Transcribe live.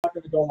not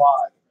going to go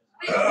live.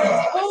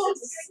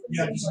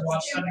 Yeah, just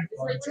watch Sunday.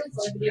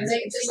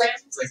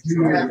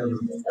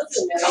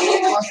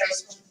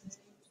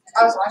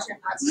 I was watching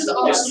that.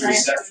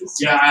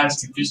 Yeah, I was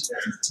confused.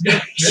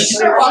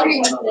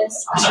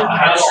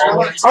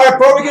 All right,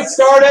 before we get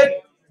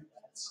started,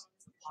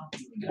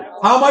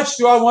 how much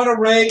do I want to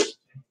rate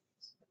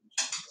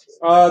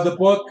the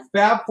book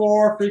Fab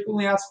Four,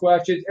 Frequently Asked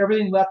Questions,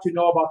 Everything Left to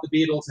Know About the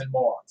Beatles and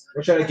More?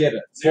 What should I give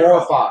it? 4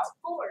 or 5? 4.5.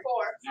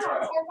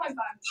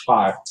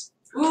 5.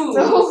 Ooh.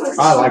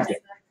 I like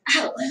it.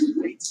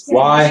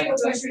 Why?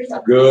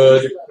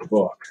 Good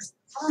book.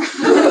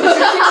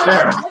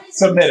 There,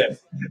 submit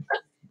it.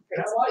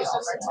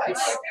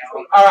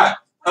 All right.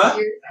 Huh?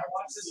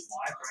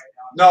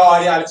 No,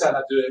 I decided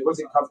not to do it. It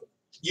wasn't comfortable.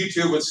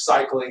 YouTube was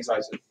cycling, so I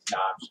said, nah,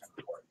 I'm just going to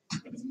record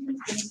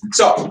it.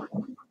 So,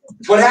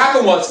 what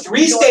happened was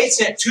 3 states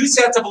sent 2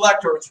 sets of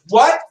electors.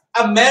 What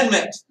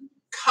amendment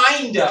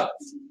kind of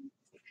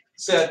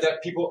said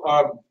that people,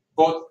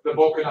 the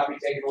vote could not be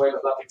taken away,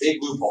 but left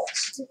big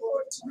loopholes?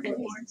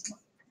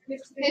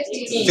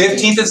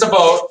 15th is the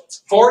vote.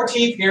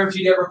 14th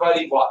guaranteed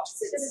everybody what?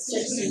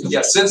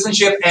 Yes,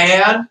 citizenship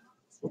and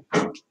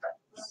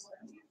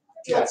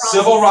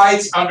civil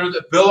rights under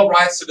the Bill of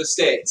Rights of the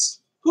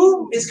States.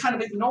 Who is kind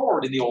of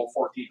ignored in the old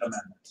 14th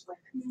Amendment?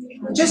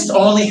 Just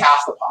only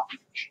half the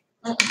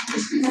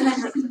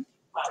population.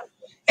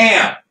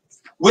 And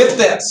with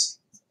this,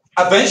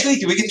 eventually,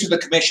 do we get to the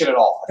commission at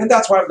all? I think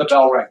that's why the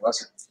bell rang,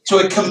 wasn't it? So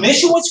a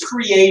commission was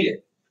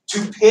created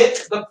to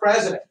pick the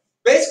president.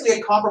 Basically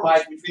a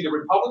compromise between the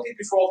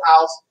Republican-controlled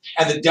House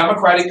and the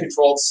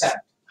Democratic-controlled Senate.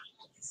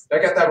 Did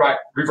I get that right?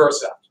 Reverse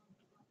that.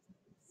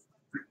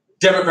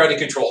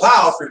 Democratic-controlled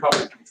House,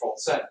 Republican-controlled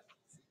Senate.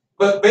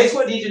 But basically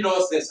what you need to know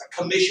is this. A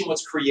commission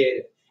was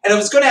created. And it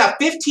was going to have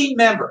 15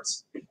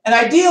 members. And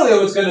ideally it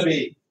was going to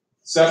be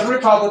 7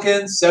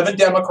 Republicans, 7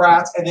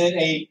 Democrats, and then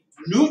a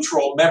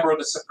neutral member of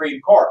the Supreme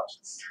Court.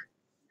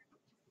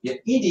 Yet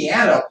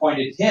Indiana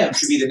appointed him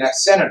to be the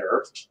next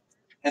senator.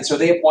 And so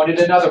they appointed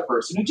another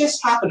person who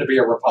just happened to be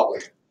a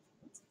Republican.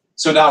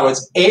 So now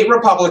it's 8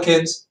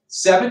 Republicans,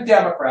 7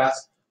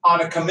 Democrats on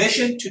a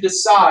commission to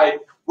decide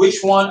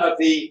which one of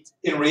the,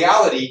 in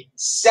reality,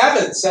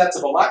 7 sets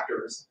of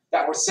electors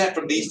that were sent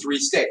from these 3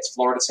 states.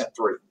 Florida sent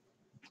 3.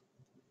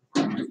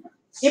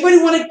 Anybody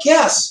want to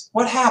guess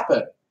what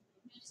happened?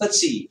 Let's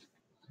see.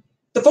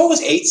 The vote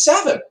was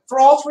 8-7 for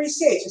all 3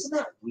 states. Isn't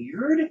that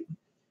weird?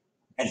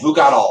 And who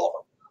got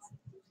all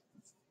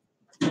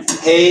of them?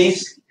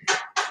 Hayes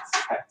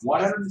at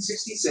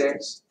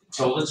 166,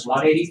 Tilden's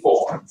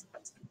 184.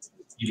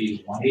 You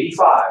need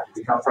 185 to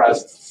become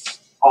president.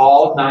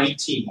 All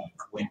 19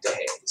 went to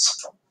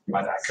Hayes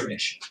by that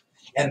commission.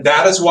 And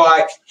that is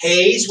why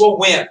Hayes will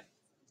win.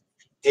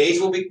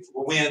 Hayes will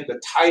win the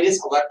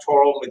tightest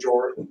electoral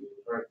majority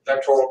or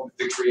electoral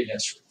victory in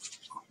history.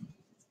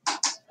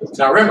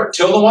 Now remember,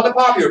 Tilden won the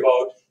popular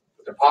vote,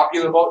 but the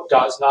popular vote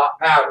does not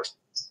matter.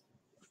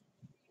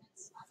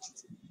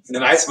 And the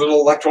nice little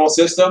electoral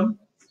system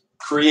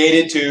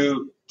created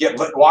to get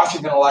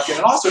Washington elected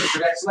and also to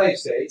protect slave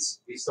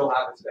states. We still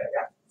have it today,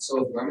 yeah.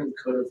 So if women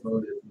could have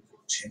voted, we could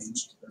have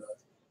changed the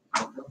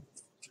outcome?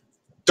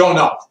 Don't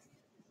know.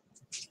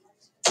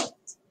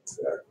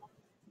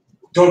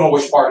 Don't know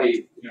which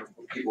party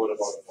people would have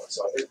voted for.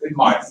 So it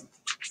might have.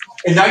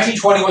 In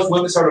 1920, once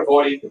women started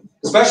voting,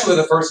 especially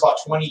the first about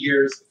 20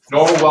 years, an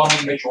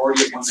overwhelming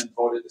majority of women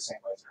voted the same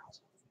way as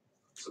husbands.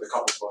 So the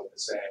couples voted the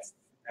same.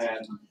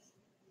 And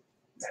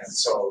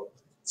so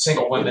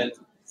single women.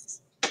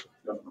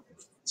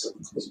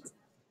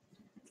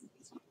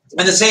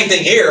 And the same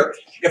thing here,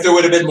 if there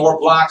would have been more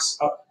blacks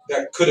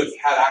that could have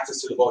had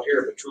access to the vote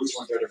here, but troops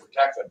weren't there to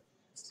protect them,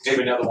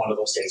 maybe another one of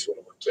those states would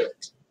have won too.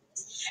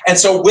 And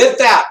so with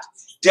that,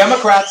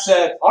 Democrats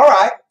said, all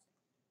right,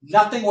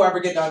 nothing will ever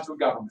get done through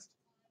government.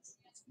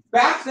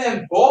 Back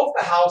then, both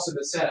the House and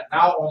the Senate,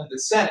 now only the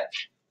Senate,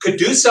 could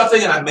do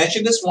something, and I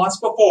mentioned this once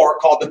before,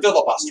 called the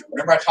filibuster.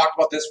 Remember I talked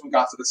about this when we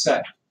got to the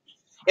Senate.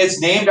 It's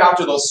named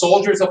after those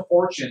soldiers of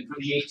fortune from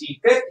the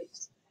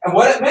 1850s. And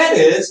what it meant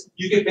is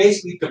you could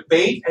basically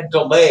debate and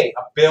delay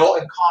a bill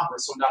in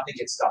Congress so nothing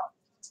gets done.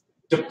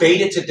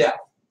 Debate it to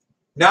death.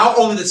 Now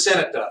only the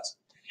Senate does.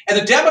 And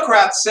the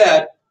Democrats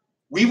said,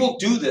 we will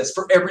do this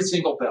for every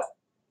single bill.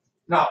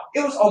 Now,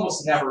 it was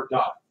almost never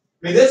done.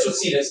 I mean, this was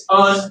seen as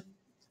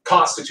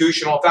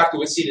unconstitutional. In fact, it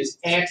was seen as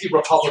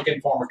anti-Republican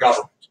form of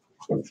government.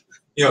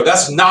 You know,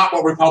 that's not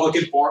what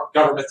Republican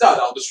government does.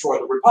 They'll destroy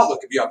the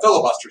Republic if you have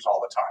filibusters all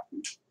the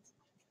time.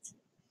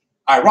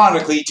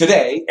 Ironically,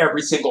 today,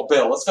 every single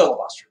bill is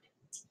filibustered.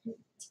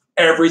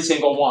 Every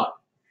single one.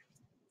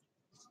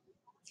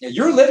 Now,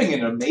 you're living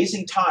in an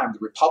amazing time. The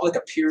Republic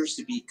appears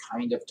to be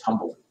kind of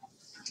tumbling.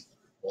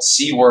 We'll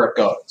see where it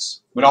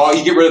goes. When all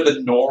you get rid of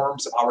the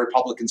norms of how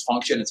Republicans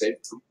function and say,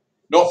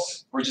 nope,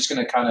 we're just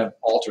going to kind of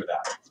alter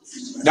that.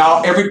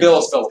 Now, every bill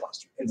is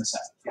filibustered in the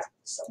Senate. Yeah.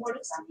 So what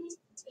does that mean?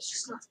 It's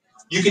just not.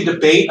 You can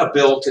debate a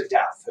bill to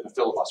death in a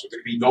filibuster.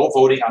 There can be no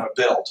voting on a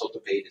bill until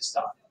debate is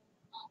done.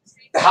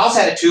 The House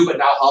had it too, but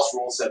now House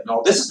rules said,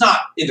 no, this is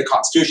not in the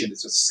Constitution.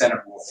 This is Senate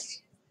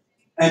rules.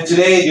 And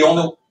today,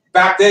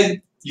 back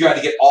then, you had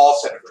to get all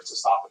senators to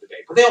stop the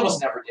debate, but they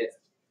almost never did.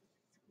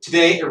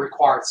 Today, it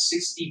required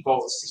 60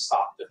 votes to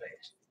stop the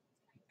debate.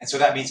 And so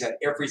that means that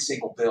every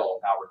single bill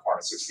now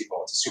requires 60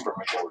 votes, a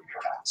supermajority to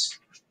pass.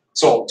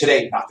 So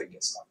today, nothing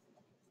gets done.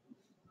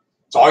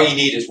 So all you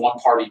need is one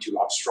party to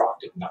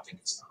obstruct and nothing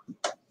gets done.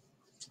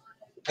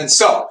 And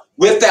so,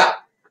 with that,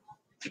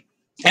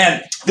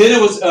 and then it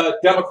was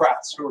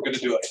Democrats who were going to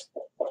do it.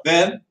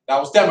 Then, that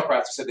was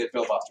Democrats who said they'd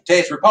filibuster. Today,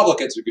 it's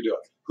Republicans who could do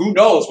it. Who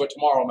knows what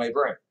tomorrow may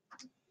bring.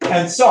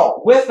 And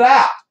so, with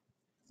that,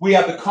 we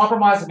have the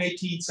Compromise of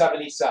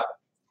 1877.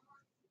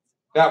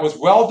 That was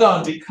well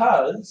done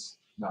because,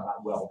 no,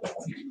 not well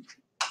done.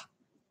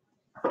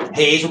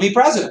 Hayes will be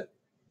president.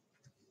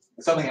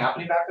 Is something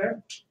happening back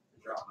there?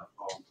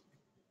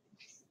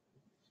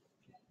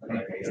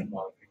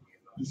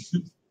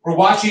 We're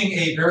watching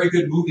a very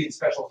good movie in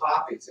Special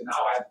Topics, and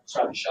now I have to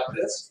try to shut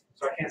this,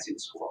 so I can't see the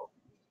squirrel.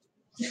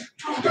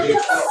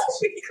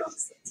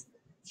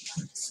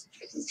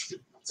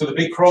 So the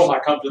big crow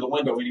might come to the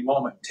window any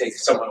moment and take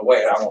someone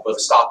away, and I won't be able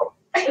to stop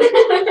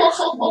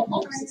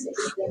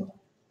him.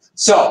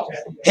 So,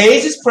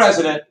 Hayes is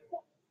president.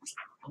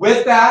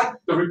 With that,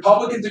 the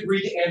Republicans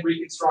agreed to end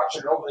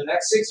Reconstruction. Over the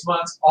next 6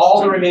 months, all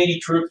the remaining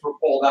troops were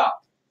pulled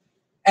out.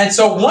 And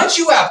so once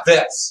you have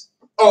this,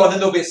 oh, and then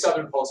there'll be a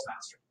Southern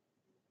postmaster.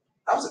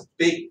 That was a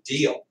big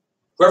deal.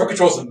 Whoever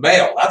controls the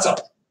mail, that's a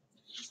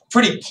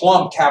pretty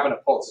plumb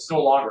cabinet post. It's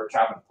no longer a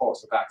cabinet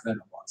post, but back then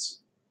it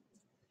was.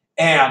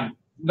 And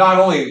not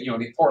only, the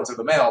importance of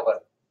the mail,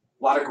 but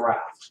a lot of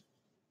graft.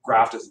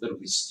 Graft is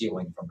literally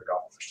stealing from the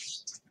government.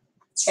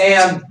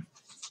 And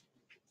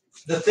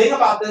the thing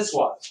about this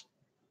was,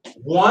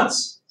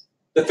 once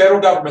the federal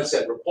government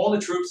said, we're pulling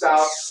the troops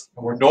out,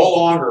 and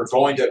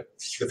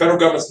the federal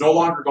government's no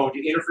longer going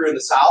to interfere in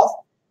the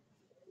South,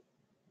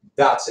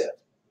 that's it.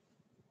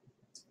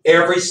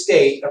 Every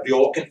state of the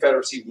old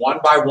Confederacy, one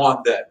by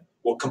one then,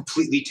 will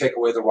completely take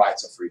away the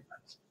rights of freedmen.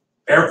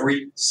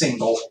 Every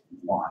single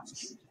one.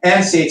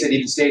 And states that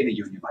even stayed in the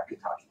Union, like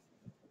Kentucky.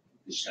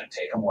 They're just going to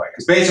take them away.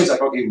 Because basically it's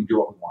like, okay, we can do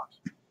what we want.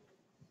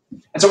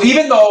 And so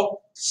even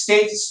though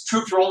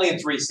troops were only in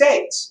 3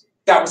 states,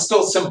 that was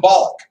still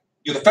symbolic.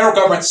 The federal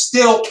government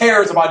still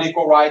cares about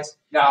equal rights.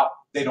 Now,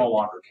 they no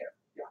longer care.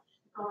 Yeah.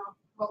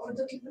 What would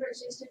the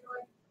Confederacy take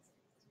away?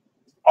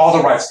 All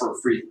the rights for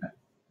freedmen.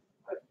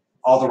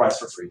 All the rights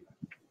for freedmen.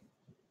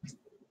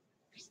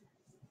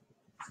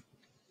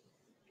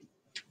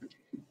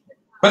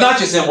 But not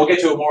just them. We'll get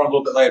to it more a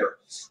little bit later.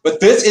 But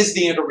this is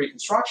the end of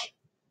Reconstruction.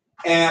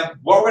 And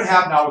what we're going to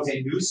have now is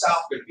a new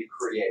South going to be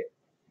created.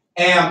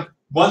 And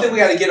one thing we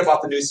got to get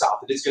about the new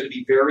South, it is going to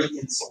be very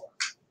insular.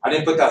 I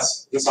didn't put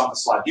this on the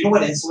slide. Do you know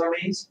what insular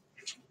means?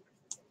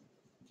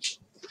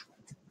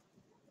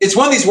 It's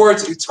one of these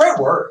words, it's a great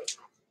word.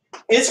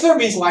 Insular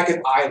means like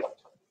an island.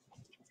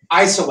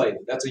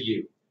 Isolated, that's a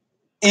U.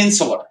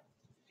 Insular.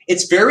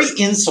 It's very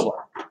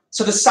insular.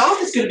 So the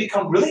South is going to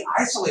become really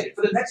isolated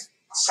for the next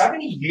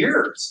 70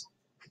 years.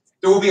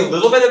 There will be a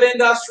little bit of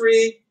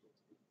industry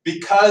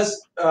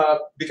because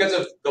of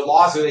the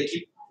laws that they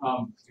keep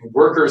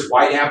workers,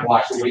 white and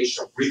black, the wages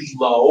are really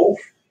low.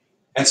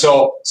 And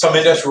so some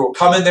industry will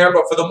come in there,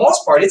 but for the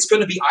most part, it's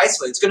going to be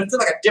isolated. It's going to feel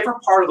like a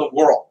different part of the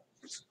world.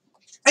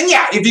 And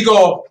yeah, if you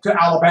go to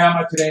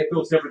Alabama today, it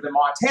feels different than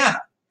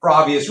Montana for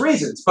obvious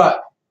reasons,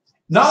 but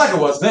not like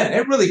it was then.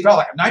 It really felt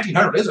like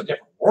 1900 is a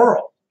different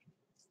world.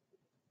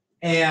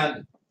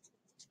 And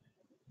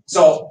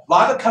so a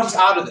lot of it comes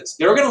out of this.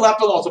 They were going to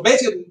left alone. So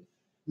basically,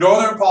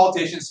 northern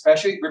politicians,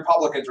 especially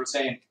Republicans, were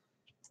saying,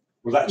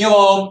 we're letting you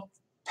alone,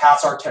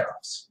 pass our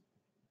tariffs.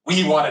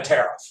 We want a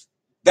tariff.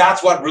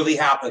 That's what really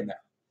happened there.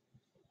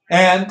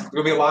 And there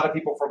will be a lot of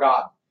people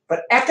forgotten.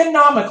 But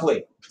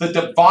economically, the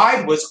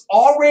divide was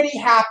already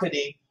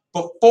happening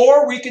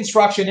before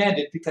Reconstruction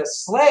ended because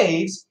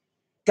slaves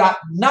got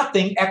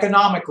nothing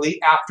economically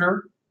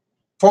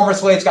former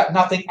slaves got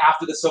nothing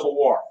after the Civil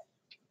War.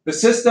 The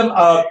system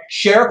of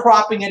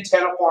sharecropping and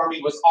tenant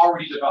farming was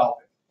already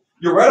developing.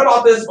 You read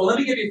about this, but let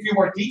me give you a few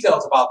more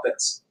details about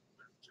this.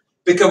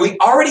 Because we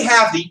already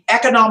have the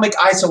economic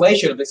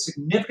isolation of a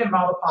significant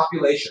amount of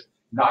population.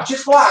 Not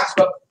just blacks,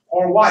 but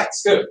or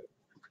whites too.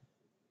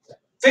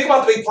 Think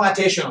about the big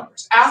plantation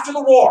owners. After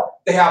the war,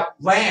 they have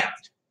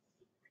land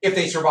if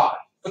they survive.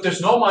 But there's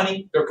no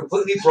money, they're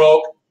completely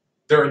broke,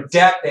 they're in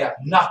debt, they have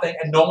nothing,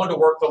 and no one to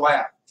work the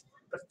land.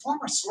 But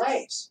former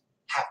slaves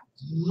have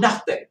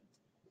nothing.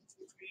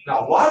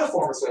 Now, a lot of the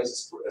former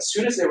slaves, as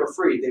soon as they were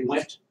freed,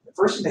 the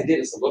first thing they did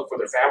is to look for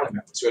their family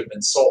members who had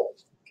been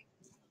sold.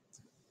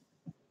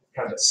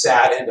 Kind of a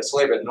sad end of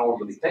slavery that no one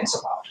really thinks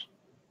about.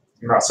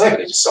 You're not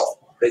slavery,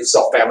 they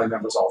sell family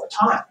members all the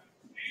time.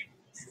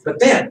 But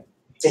then,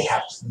 they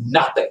have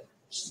nothing.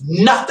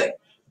 Nothing.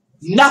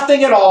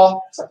 Nothing at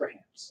all except for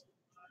hands.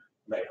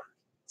 Later.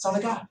 That's all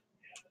they got.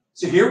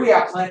 So here we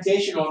have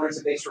plantation owners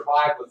that they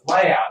survived with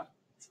land,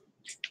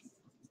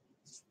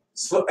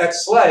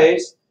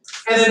 ex-slaves,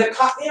 and then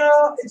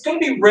it's going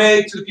to be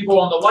rigged to the people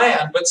on the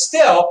land, but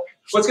still,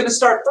 what's going to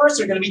start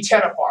first are going to be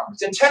tenant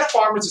farmers. And tenant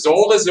farmers, as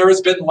old as there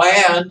has been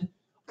land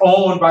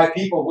owned by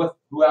people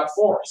who have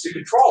force to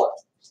control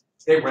it.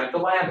 They rent the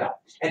land out.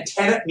 And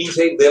tenant means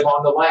they live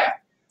on the land.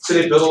 So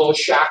they build a little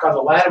shack on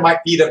the land. It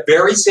might be the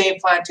very same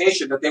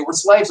plantation that they were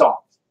slaves on.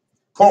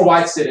 Poor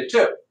whites did it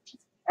too.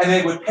 And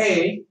they would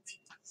pay,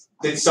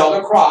 they'd sell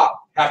their crop,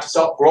 have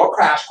to grow a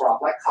cash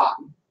crop like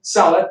cotton,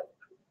 sell it,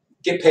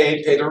 get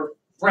paid, pay their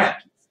rent.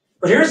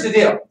 But here's the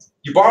deal.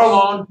 You borrow a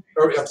loan,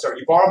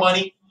 you borrow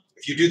money.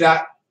 If you do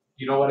that,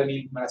 you know what I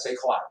mean when I say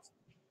collateral.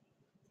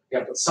 You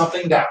got to put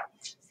something down.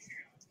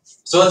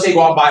 So let's say you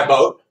go out and buy a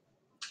boat.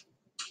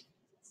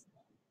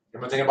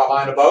 Remember thinking about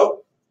buying a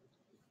boat?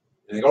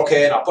 And you think,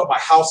 okay, and I'll put my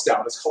house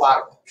down as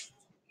collateral.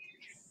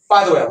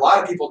 By the way, a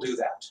lot of people do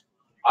that.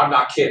 I'm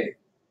not kidding.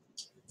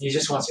 You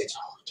just want to say,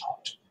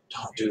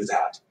 don't do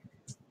that.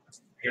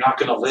 You're not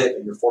going to live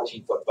in your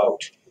 14-foot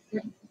boat.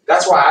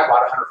 That's why I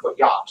bought a 100-foot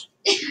yacht.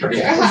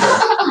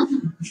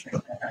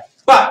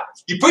 But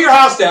you put your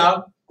house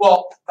down,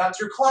 well, that's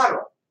your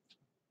collateral.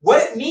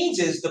 What it means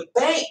is the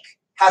bank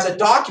has a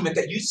document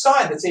that you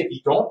sign that says if you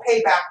don't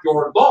pay back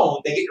your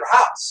loan, they get your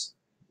house.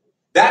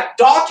 That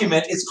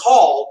document is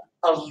called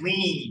a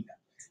lien.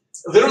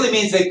 It literally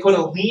means they put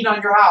a lien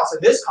on your house.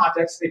 In this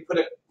context, they put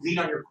a lien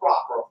on your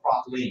crop or a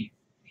crop lien.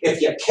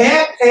 If you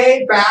can't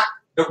pay back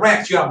the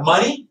rent, you have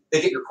money,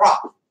 they get your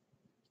crop.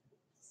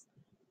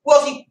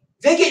 Well, if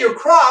they get your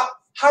crop,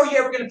 how are you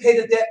ever going to pay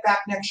the debt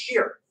back next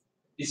year?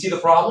 You see the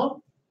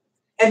problem?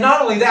 And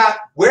not only that,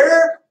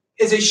 where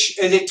is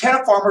a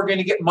tenant farmer going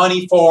to get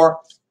money for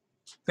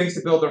things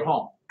to build their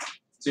home?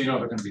 So you know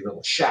they're going to be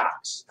little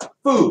shacks,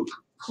 food,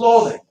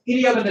 clothing,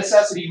 any other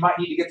necessity you might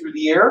need to get through the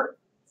year,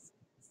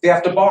 they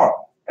have to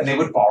borrow. And they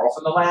would borrow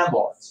from the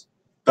landlords,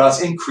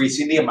 thus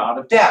increasing the amount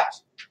of debt.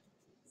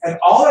 And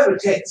all it would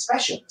take,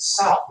 especially in the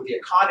South, where the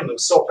economy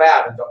was so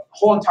bad, and the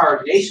whole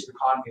entire nation's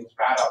economy was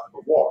bad after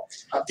the war,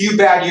 a few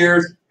bad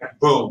years, and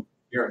boom,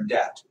 you're in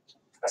debt.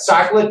 A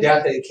cycle of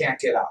debt that you can't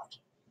get out.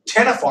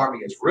 Tenant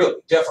farming is really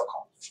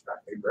difficult. In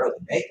fact, they rarely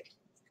make it.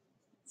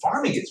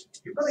 Farming is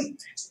really,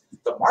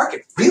 the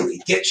market really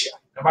gets you.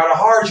 No matter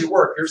how hard you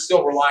work, you're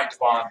still reliant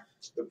upon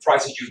the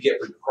prices you get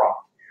for your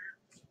crop.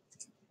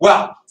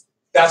 Well,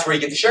 that's where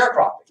you get the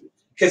sharecropping.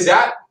 Because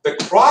the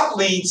crop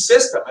lien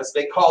system, as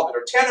they called it,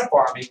 or tenant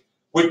farming,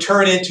 would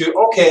turn into,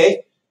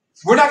 okay,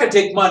 we're not going to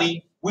take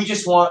money, we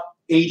just want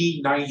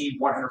 80, 90,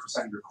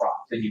 100% of your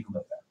crop. Then you can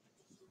live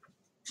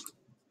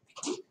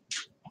there.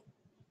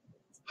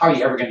 How are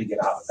you ever going to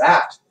get out of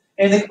that?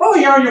 And they think, oh,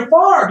 you're on your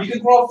farm, you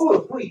can grow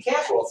food. Well, you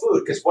can't grow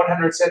food because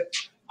 100%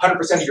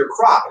 of your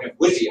crop, and it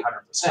would be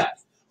 100%,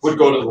 would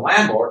go to the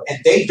landlord, and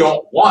they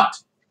don't want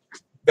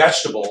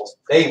vegetables,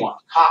 they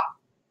want cotton.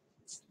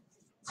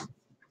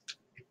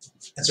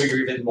 And so you're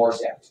even more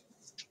debt.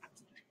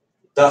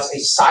 Thus, a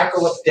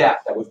cycle of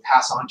debt that would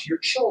pass on to your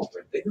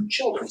children, then your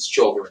children's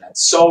children, and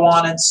so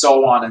on and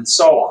so on and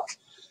so on.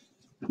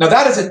 Now,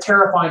 that is a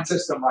terrifying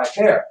system right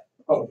there.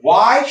 But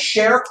why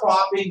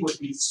sharecropping would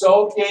be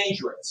so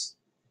dangerous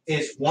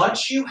is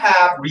once you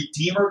have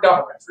redeemer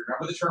governments,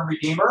 remember the term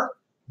redeemer?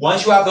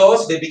 Once you have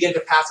those, they begin to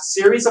pass a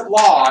series of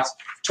laws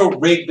to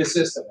rig the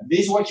system. And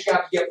these are what you got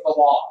to get with the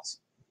laws.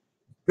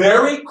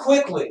 Very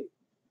quickly,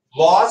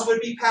 laws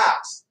would be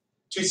passed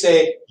to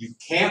say you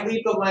can't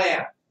leave the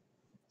land.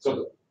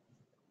 So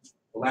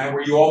the land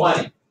where you owe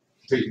money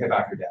until you pay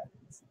back your debt.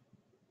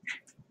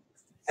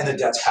 And the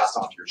debt's passed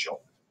on to your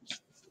children.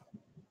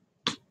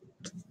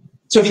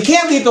 So if you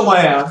can't leave the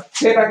land,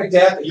 pay back a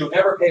debt that you'll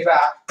never pay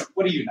back,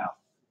 what are you now?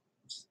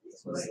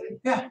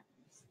 Yeah.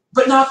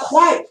 But not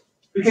quite.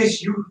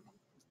 Because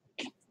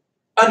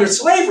under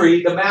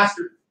slavery, the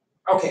master,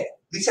 okay, at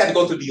least had to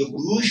go through the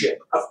illusion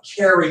of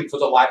caring for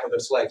the life of their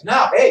slaves.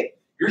 Now, hey,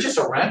 you're just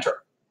a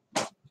renter.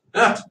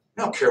 I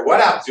don't care what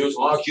happens to you as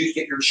long as you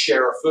get your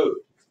share of food.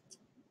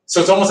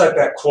 So it's almost like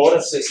that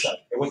quota system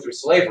that went through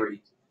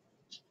slavery,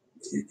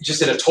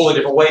 just in a totally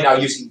different way now,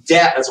 using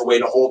debt as a way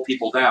to hold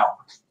people down.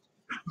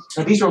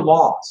 And these are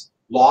laws.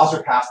 Laws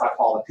are passed by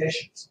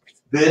politicians.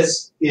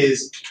 This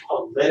is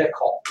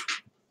political.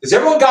 Has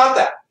everyone got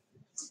that?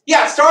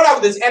 Yeah, it started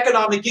out with this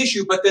economic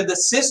issue, but then the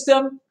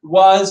system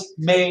was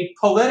made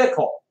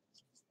political.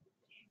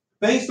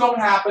 Things don't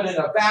happen in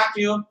a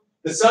vacuum.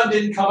 The sun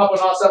didn't come up and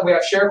all of a sudden we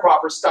have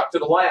sharecroppers stuck to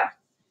the land.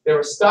 They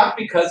were stuck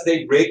because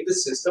they rigged the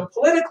system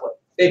politically.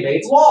 They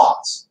made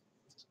laws.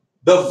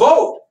 The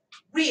vote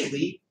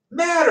really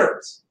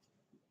matters.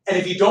 And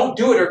if you don't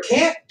do it or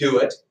can't do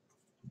it,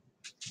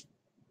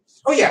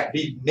 oh yeah,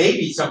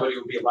 maybe somebody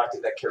will be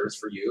elected that cares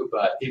for you,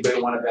 but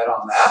anybody want to bet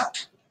on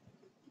that?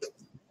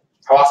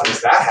 How often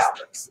does that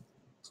happen?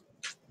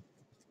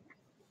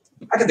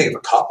 I can think of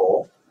a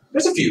couple.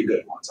 There's a few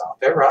good ones out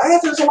there, right?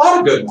 There's a lot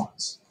of good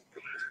ones.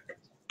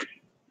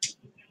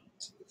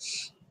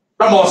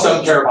 But most of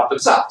them care about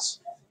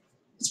themselves.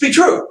 Let's be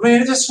true. I mean,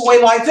 this is the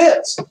way life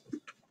is.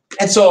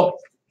 And so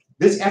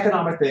this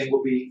economic thing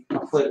will be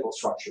a political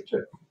structure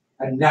too.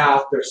 And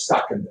now they're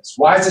stuck in this.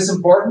 Why is this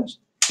important?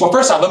 Well,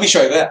 first off, let me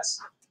show you this.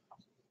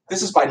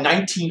 This is by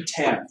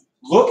 1910.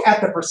 Look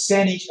at the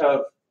percentage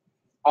of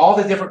all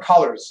the different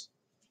colors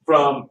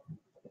from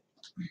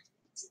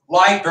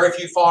light, very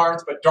few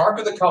farms, but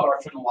darker the color,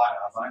 I shouldn't lie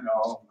up. I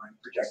know, my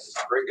projector's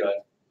not very good.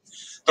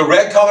 The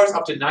red colors,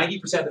 up to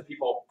 90% of the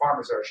people,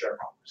 farmers are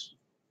sharecroppers.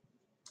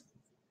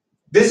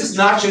 This is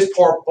not just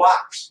poor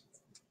blacks.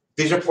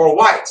 These are poor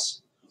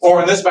whites.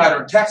 Or in this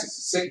matter in Texas,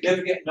 a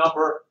significant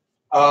number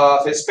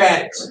of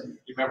Hispanics.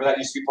 You remember that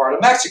used to be part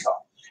of Mexico.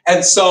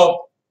 And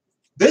so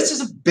this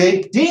is a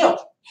big deal.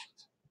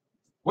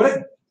 What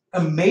an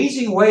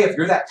amazing way if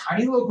you're that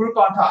tiny little group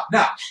on top.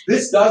 Now,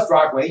 this does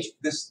drive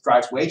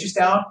drives wages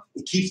down.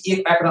 It keeps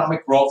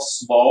economic growth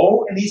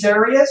slow in these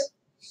areas.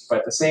 But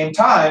at the same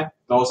time,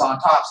 those on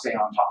top stay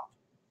on top.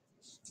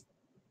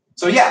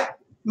 So yeah,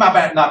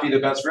 might not be the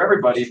best for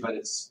everybody, but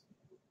it's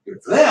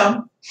good for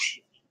them.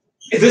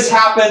 If this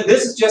happened,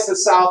 this is just the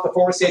South, the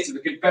former states of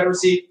the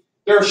Confederacy.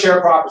 There are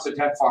sharecroppers and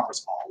tent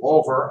farmers all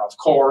over, of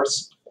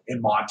course,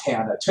 in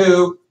Montana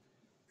too.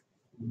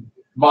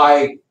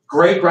 My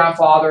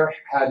great-grandfather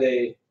had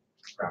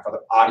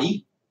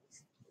Adi,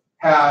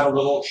 had a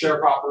little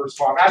sharecroppers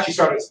farm. Actually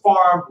started his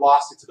farm,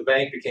 lost it to the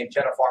bank, became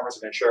tenant farmers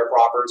and then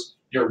sharecroppers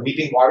near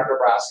Weeping Water,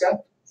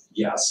 Nebraska.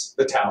 Yes,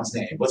 the town's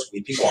name was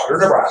Weeping Water,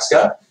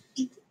 Nebraska.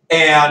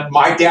 And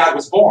my dad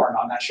was born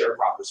on that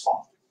sharecroppers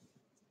farm.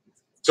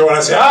 So when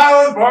I say,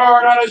 I was born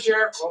on a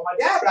sharecroppers, well, my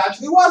dad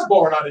actually was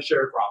born on a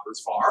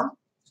sharecroppers farm.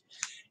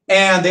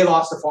 And they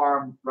lost the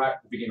farm right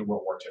at the beginning of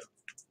World War II.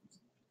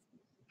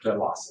 They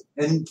lost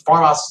it. And the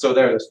farmhouse is still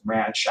there, this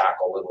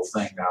ramshackle little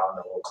thing now in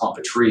a little clump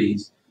of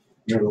trees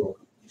near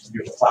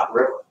the Platte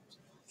River.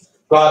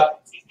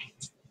 But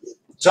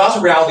it's also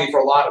reality for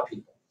a lot of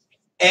people.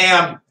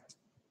 And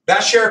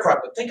that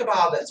sharecropper, but think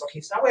about this.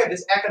 Okay, so now we have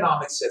this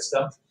economic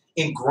system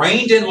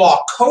ingrained in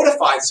law,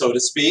 codified, so to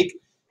speak,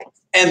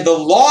 and the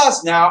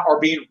laws now are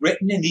being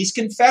written in these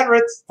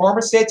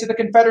former states of the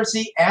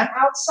Confederacy and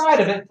outside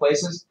of it,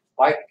 places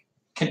like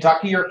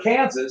Kentucky or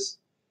Kansas,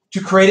 to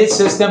create a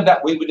system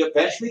that we would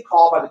eventually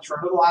call, by the turn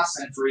of the last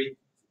century,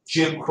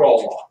 Jim Crow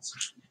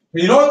laws.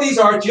 You know what these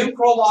are? Jim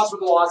Crow laws were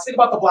the laws. Think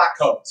about the Black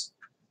Codes.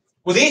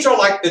 Well, these are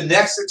like the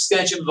next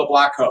extension of the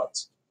Black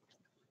Codes.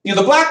 You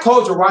know, the Black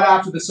Codes were right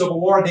after the Civil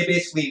War, and they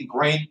basically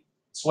ingrained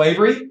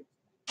slavery.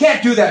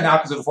 Can't do that now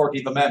because of the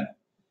 14th Amendment.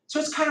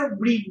 So it's kind of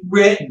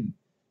rewritten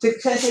to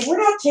kind of say, we're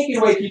not taking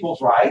away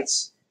people's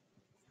rights,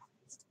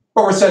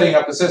 but we're setting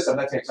up a system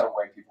that takes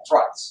away people's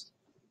rights.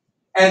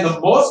 And the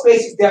most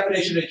basic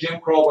definition of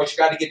Jim Crow, what you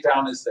got to get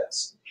down, is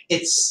this.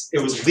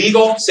 It was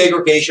legal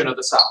segregation of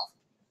the South.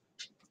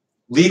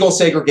 Legal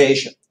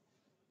segregation.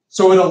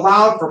 So it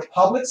allowed for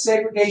public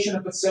segregation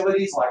of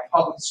facilities like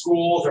public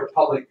schools or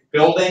public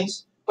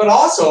buildings, but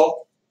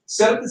also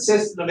set up the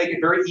system to make it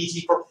very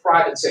easy for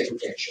private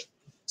segregation.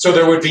 So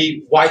there would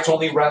be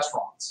whites-only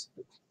restaurants.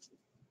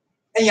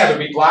 And yeah, there'd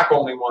be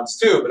black-only ones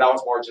too, but that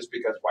was more just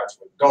because whites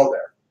wouldn't go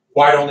there.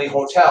 White-only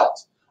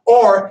hotels.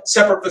 Or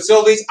separate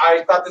facilities.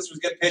 I thought this was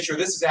a good picture.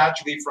 This is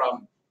actually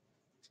from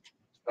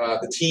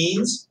the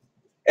teens.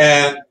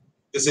 And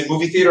this is a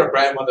movie theater,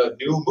 one of the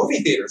new movie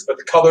theaters, but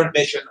the colored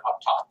admission up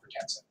top for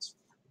 10 cents.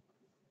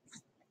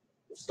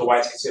 The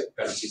whites can sit,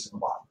 better seats in the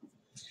bottom.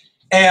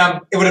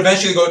 And it would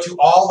eventually go to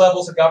all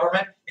levels of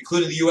government,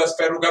 including the U.S.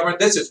 federal government.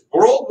 This is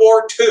World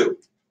War II.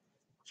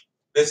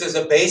 This is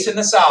a base in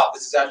the South.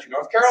 This is actually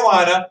North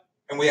Carolina,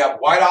 and we have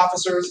white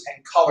officers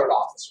and colored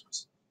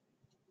officers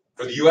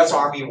for the U.S.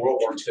 Army in World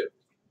War II.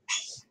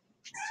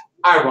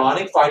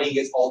 Ironic, fighting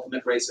against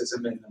ultimate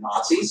racism and the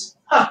Nazis.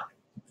 Huh.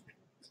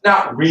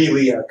 Not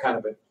really a kind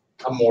of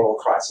a moral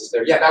crisis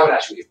there. Yeah, that would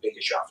actually be a big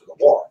issue after the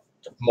war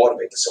to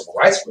motivate the civil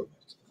rights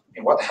movement.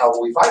 And what the hell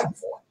were we fighting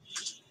for?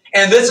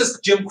 And this is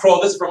Jim Crow.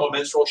 This is from a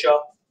minstrel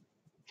show.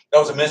 That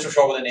was a minstrel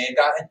show where the name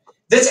got it.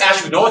 This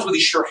actually, no one's really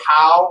sure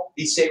how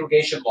these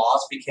segregation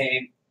laws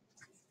became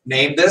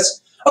named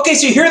this. Okay,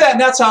 so you hear that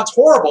and that sounds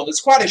horrible. It's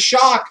quite a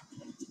shock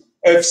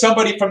if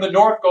somebody from the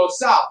north goes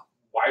south,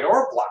 white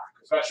or black,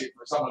 especially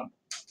for someone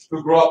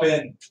who grew up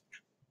in,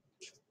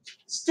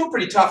 it's still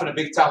pretty tough in a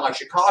big town like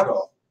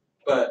Chicago,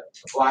 but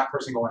a black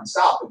person going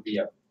south would be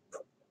a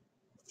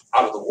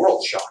out of the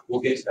world shock.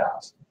 We'll get to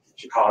that.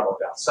 Chicago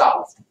down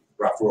south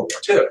after World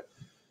War II.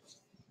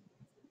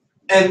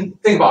 And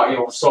think about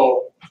it,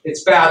 so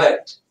it's bad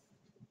that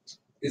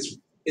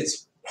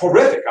it's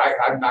horrific.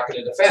 I'm not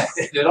going to defend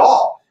it at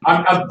all.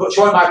 I'm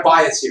showing my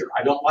bias here.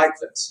 I don't like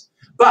this.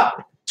 But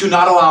to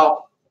not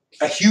allow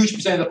a huge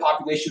percent of the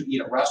population to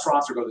eat at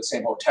restaurants or go to the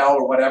same hotel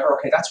or whatever,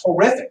 okay, that's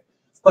horrific.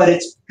 But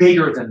it's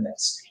bigger than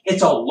this.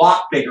 It's a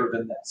lot bigger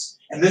than this.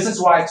 And this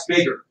is why it's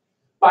bigger.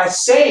 By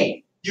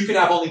saying you can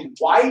have only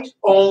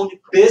white-owned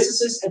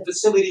businesses and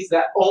facilities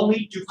that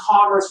only do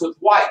commerce with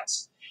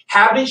whites,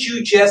 haven't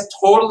you just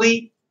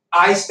totally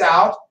iced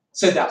out,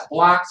 said that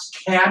blacks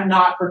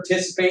cannot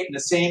participate in the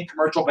same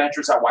commercial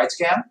ventures that whites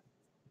can?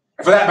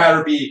 And for that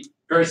matter, it'd be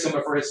very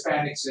similar for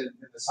Hispanics in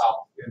the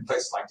South, in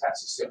places like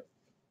Texas too.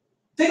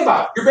 Think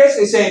about it. You're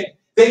basically saying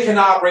they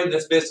cannot operate in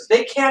this business.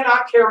 They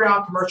cannot carry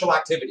on commercial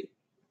activity.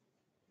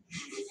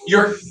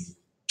 You're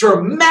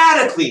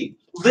dramatically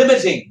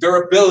limiting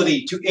their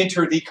ability to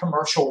enter the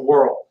commercial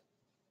world,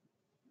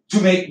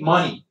 to make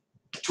money,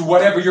 to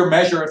whatever your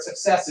measure of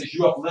success is.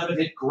 You have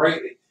limited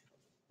greatly.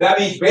 That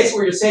means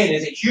basically what you're saying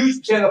is a huge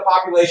percent of the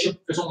population,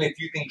 there's only a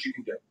few things you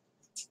can do.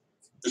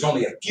 There's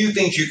only a few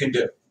things you can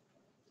do.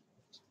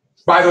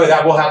 By the way,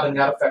 that will have the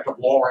net effect of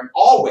lowering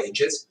all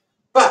wages,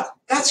 but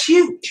that's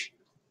huge.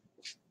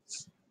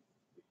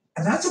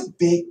 And that's a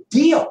big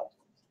deal.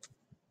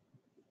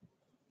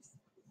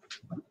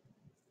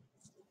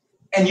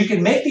 And you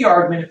can make the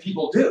argument, if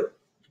people do,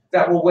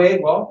 that will weigh,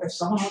 well, if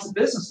someone has a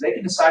business, they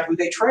can decide who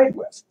they trade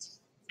with.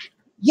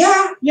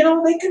 Yeah, you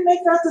know, they can make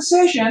that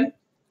decision,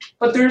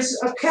 but there's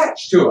a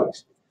catch to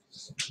it.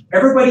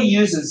 Everybody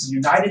uses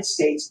United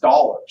States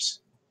dollars.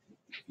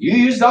 You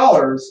use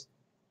dollars,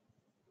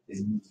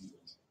 then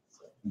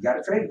you got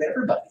to trade with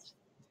everybody.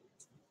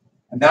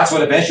 And that's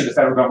what eventually the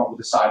federal government will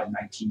decide in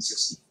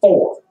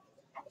 1964.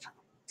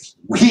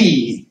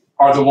 We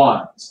are the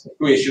ones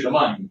who issue the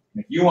money.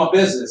 If you want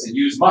business and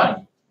use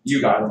money,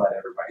 you got to let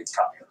everybody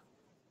come here.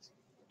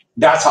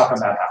 That's how come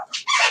that happened.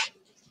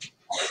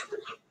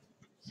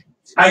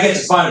 I guess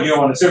it's fine if you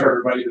don't want to serve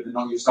everybody, but then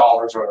don't use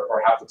dollars or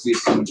have the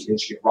police come and get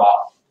you get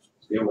robbed.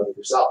 Deal with it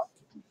yourself.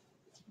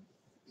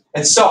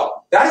 And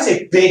so, that is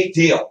a big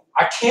deal.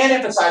 I can't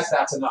emphasize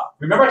that's enough.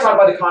 Remember I talked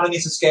about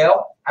economies of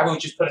scale? How about we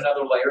just put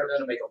another layer in there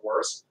to make it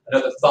worse?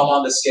 Another thumb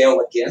on the scale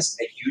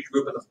against a huge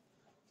group of them.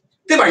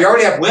 Think about it, you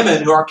already have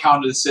women who aren't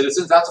counted as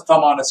citizens. That's a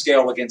thumb on the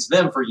scale against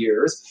them for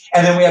years.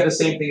 And then we have the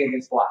same thing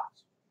against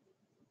blacks.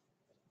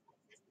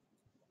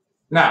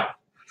 Now,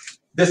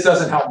 this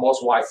doesn't help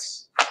most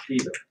whites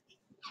either.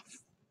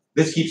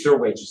 This keeps their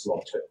wages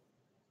low too.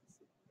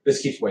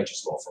 This keeps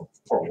wages low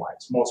for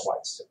whites, most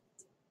whites too.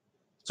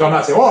 So I'm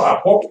not saying, oh,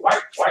 poor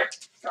white,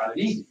 got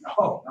it easy.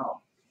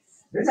 No.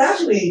 There's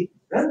actually,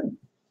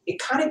 it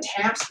kind of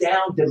tamps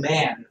down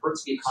demand and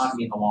hurts the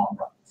economy in the long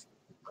run.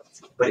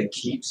 But it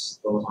keeps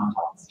those on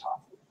top of the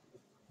top.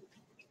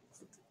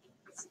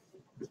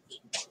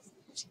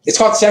 It's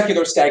called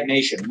secular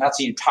stagnation, and that's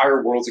the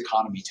entire world's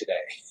economy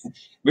today.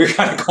 We're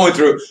kind of going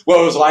through what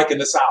it was like in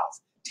the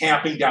South,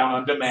 tamping down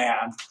on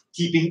demand,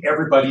 keeping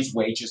everybody's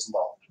wages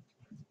low.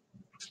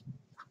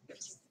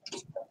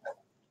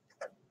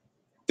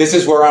 This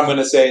is where I'm going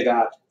to say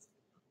that,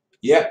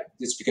 yeah,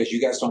 it's because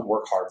you guys don't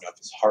work hard enough,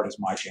 as hard as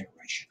my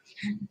generation.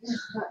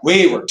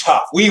 We were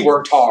tough. We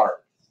worked hard.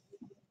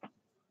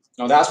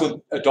 No, that's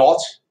what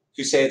adults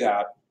who say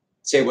that,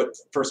 say what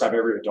first time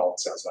every adult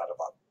says that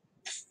about.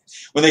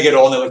 When they get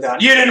old and they look down,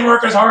 you didn't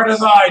work as hard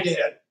as I did.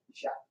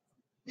 Yeah.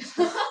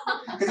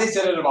 Because they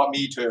said it about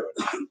me too.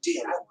 I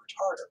did, I worked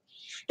harder.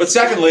 But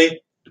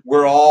secondly,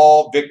 we're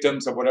all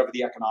victims of whatever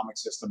the economic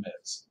system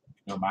is,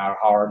 no matter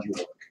how hard you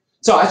work.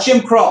 So that's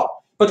Jim Crow.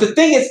 But the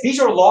thing is, these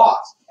are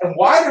laws. And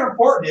why they're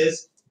important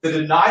is the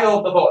denial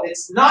of the vote.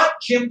 It's not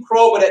Jim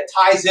Crow, but it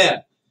ties in.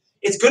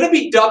 It's going to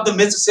be dubbed the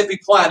Mississippi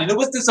Plan, and it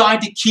was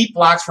designed to keep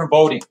blacks from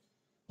voting.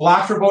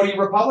 Blacks are voting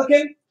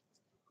Republican?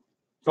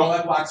 Don't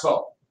let blacks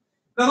vote.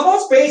 Now, the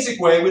most basic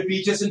way would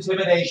be just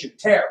intimidation,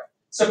 terror,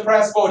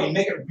 suppress voting,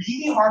 make it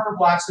really hard for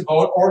blacks to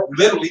vote, or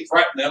literally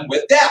threaten them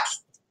with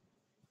death.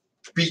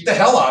 Beat the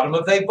hell out of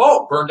them if they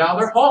vote, burn down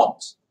their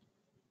homes,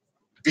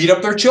 beat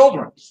up their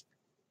children.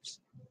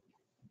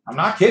 I'm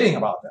not kidding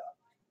about that.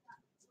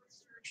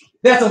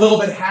 That's a little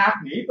bit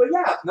hackneyed, but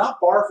yeah, it's not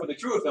far from the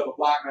truth of a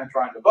black man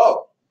trying to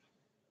vote.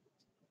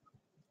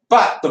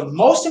 But the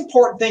most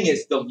important thing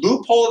is the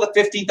loophole of the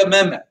 15th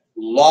Amendment.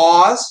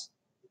 Laws.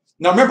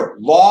 Now remember,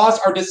 laws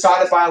are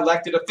decided by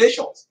elected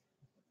officials.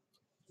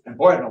 And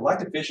boy, if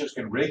elected officials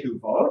can rig who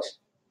votes,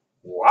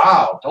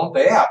 wow, don't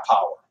they have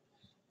power?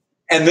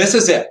 And this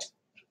is it.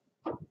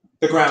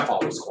 The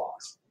Grandfather's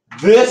Clause.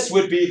 This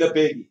would be the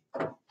biggie.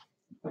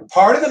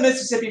 Part of the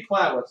Mississippi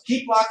Plan was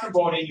keep blacks from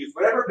voting, use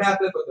whatever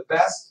method, but the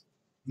best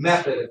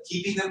method of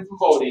keeping them from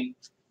voting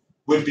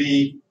would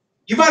be,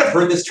 you might have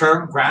heard this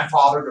term,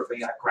 grandfathered or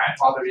being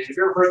grandfathered in. Have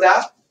you ever heard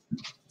that?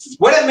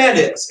 What it meant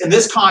is, in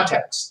this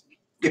context,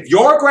 if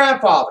your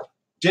grandfather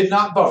did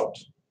not vote,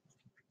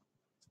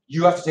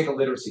 you have to take a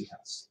literacy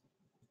test.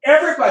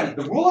 Everybody,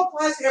 the rule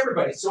applies to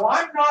everybody. So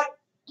I'm not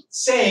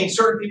saying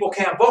certain people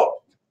can't vote.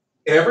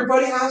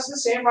 Everybody has the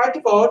same right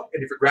to vote,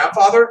 and if your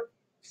grandfather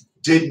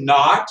did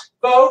not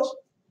vote,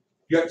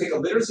 you have to take a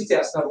literacy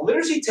test. Now, the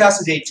literacy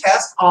test is a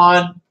test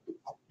on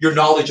your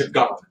knowledge of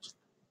government.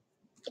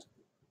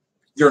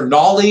 Your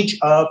knowledge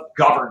of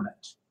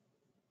government.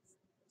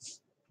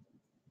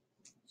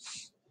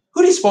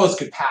 Who do you suppose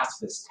could pass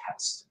this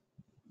test?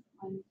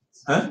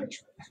 Huh?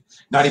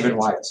 Not even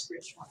whites.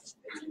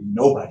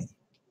 Nobody.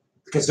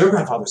 Because their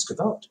grandfathers could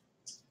vote.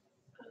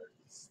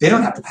 They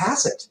don't have to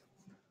pass it.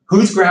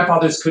 Whose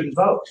grandfathers couldn't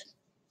vote?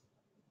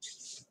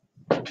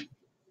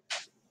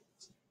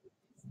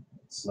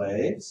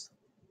 Slaves,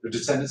 the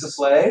descendants of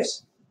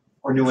slaves,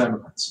 or new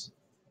immigrants.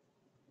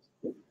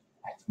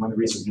 One of the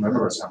reasons new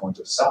immigrants are going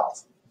to the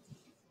South.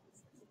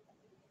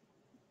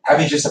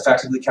 Having just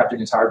effectively kept an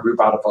entire group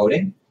out of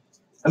voting.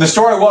 And the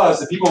story was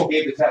the people who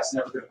gave the test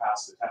never could have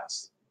passed the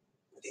test.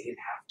 But they didn't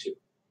have to.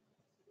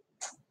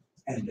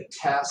 And the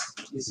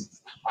test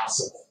is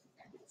impossible.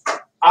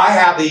 I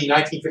have the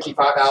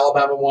 1955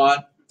 Alabama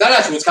one. That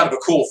actually was kind of a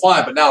cool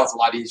find, but now it's a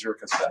lot easier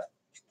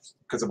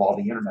because of all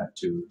the internet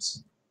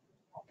tubes.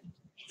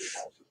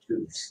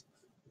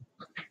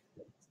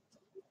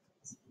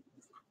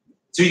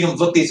 So you can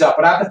look these up.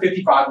 But after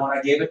 55 one,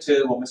 I gave it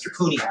to, well, Mr.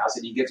 Cooney has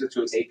it. He gives it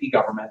to his AP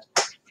government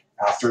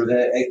after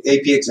the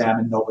AP exam,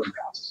 and nobody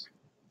passes.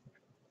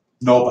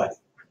 Nobody.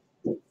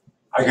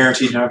 I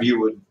guarantee none of you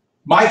would.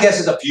 My guess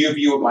is a few of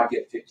you might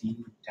get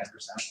 15,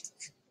 10%.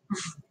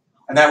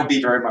 And that would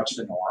be very much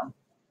the norm.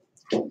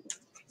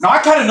 Now, I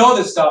kind of know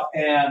this stuff,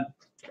 and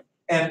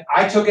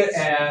I took it,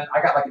 and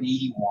I got like an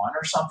 81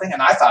 or something,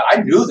 and I thought,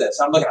 I knew this.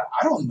 I'm looking at,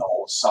 I don't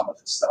know some of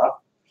this stuff.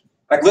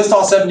 Like, list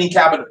all 17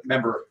 cabinet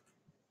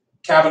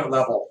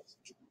level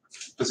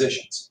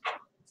positions.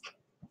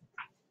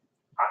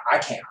 I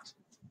can't.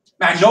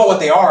 I know what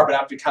they are, but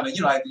after kind of,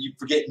 you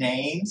forget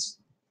names.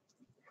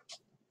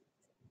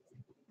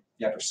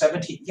 Yeah, there's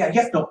 17. Yeah, you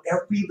have to know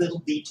every little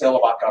detail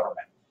about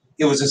government.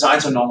 It was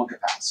designed so no one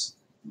could pass.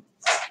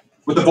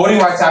 With the Voting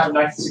Rights Act of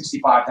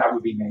 1965, that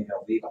would be made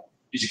illegal.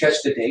 Did you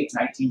catch the date?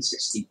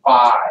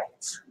 1965.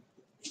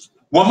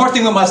 One more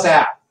thing we must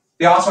add.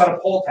 They also had a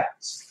poll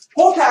tax.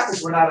 Poll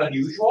taxes were not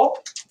unusual.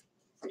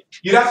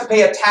 You'd have to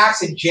pay a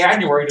tax in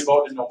January to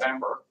vote in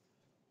November.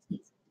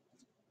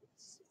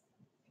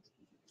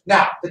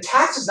 Now, the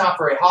tax is not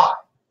very high.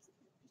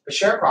 The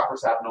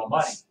sharecroppers have no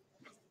money.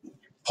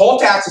 Poll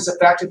taxes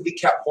effectively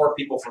kept poor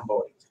people from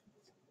voting.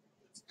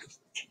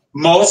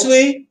 Most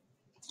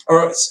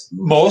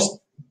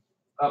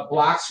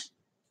blacks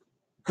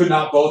could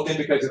not vote then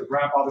because of the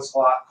grandfather's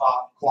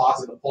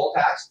clause in the poll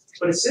tax,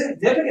 but a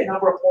significant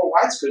number of poor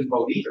whites couldn't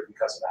vote either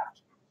because of that.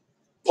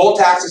 Poll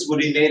taxes would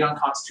be made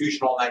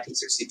unconstitutional in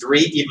 1963,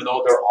 even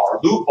though there are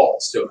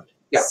loopholes to it.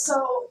 Yeah.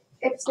 So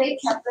if they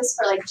kept this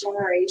for like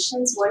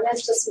generations, wouldn't it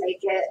just make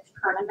it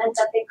permanent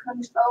that they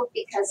couldn't vote?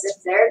 Because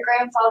if their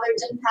grandfather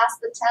didn't pass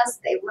the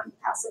test, they wouldn't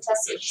pass the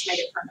test, so it just made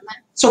it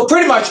permanent. So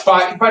pretty much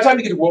by the time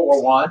you get to World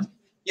War I,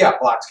 yeah,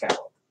 blacks can't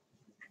vote.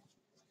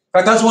 In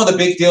fact, that's one of the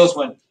big deals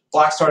when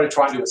blacks started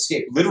trying to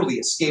literally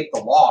escape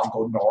the law and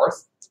go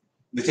north.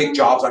 They take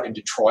jobs like in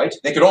Detroit.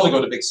 They could only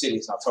go to big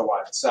cities, not so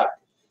wide and sack.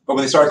 But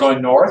when they started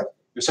going north,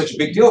 it was such a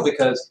big deal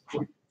because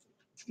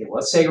it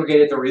was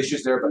segregated, there were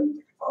issues there, but they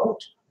could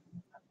vote.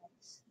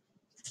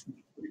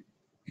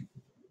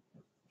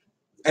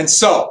 And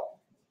so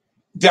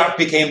that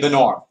became the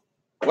norm.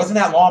 It wasn't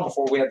that long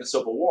before we had the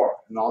Civil War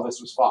and all this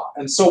was fought.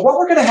 And so what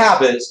we're going to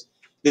have is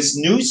this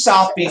new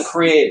South being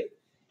created.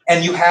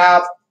 And you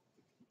have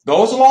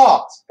those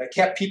laws that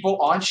kept people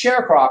on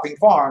sharecropping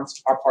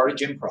farms are part of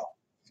Jim Crow.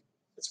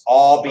 It's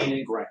all being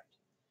ingrained.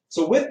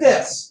 So with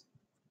this,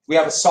 we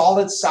have a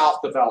solid South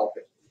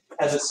developing.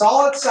 As a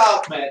solid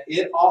South meant,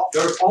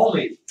 there's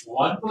only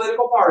one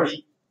political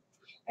party,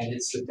 and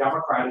it's the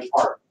Democratic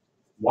Party.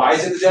 Why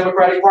is it the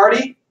Democratic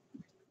Party?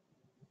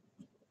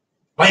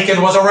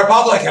 Lincoln was a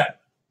Republican.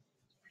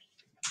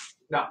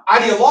 Now,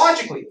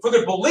 ideologically, for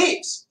their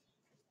beliefs,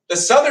 the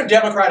Southern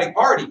Democratic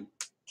Party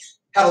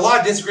had a lot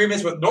of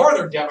disagreements with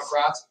Northern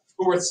Democrats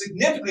who were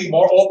significantly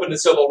more open to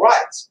civil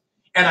rights.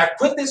 And I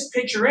put this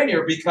picture in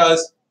here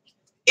because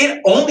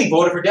it only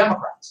voted for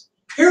Democrats,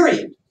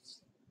 period.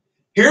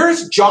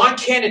 Here's John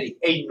Kennedy,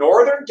 a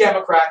Northern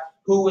Democrat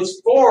who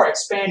was for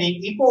expanding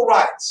equal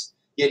rights.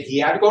 Yet he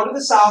had to go to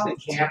the South and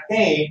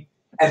campaign,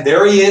 and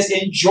there he is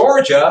in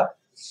Georgia.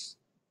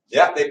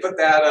 Yeah, they put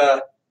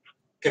that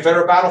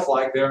Confederate battle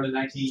flag there in the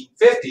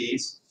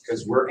 1950s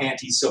because we're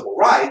anti-civil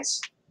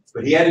rights,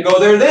 but he had to go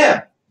there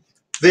then.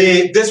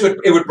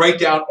 It would break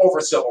down over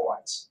civil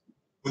rights.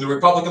 When the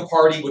Republican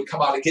Party would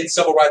come out against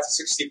civil rights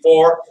in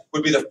 1964,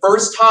 would be the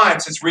first time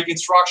since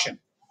Reconstruction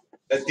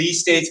that these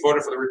states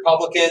voted for the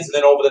Republicans, and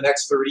then over the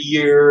next 30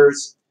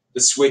 years,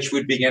 the switch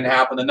would begin to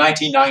happen. The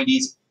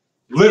 1990s,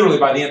 literally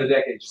by the end of the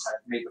decade, just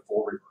had made the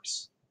full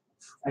reverse.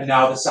 And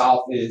now the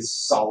South is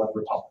solid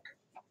Republican.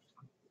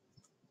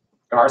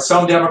 There are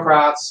some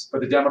Democrats,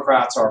 but the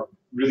Democrats are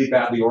really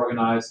badly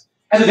organized.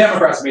 And the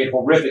Democrats made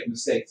horrific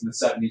mistakes in the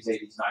 70s,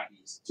 80s,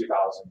 90s,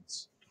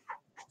 2000s,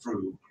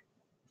 through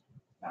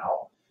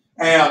now.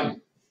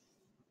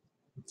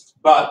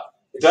 But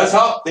it does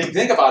help.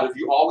 Think about it. If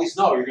you always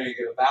know you're going to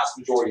get a vast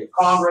majority of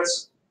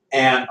Congress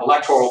and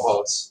electoral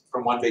votes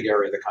from one big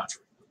area of the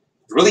country.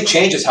 It really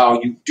changes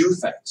how you do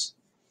things.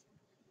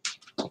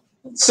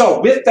 So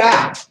with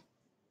that,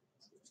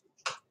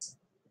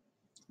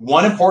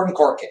 one important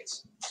court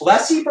case.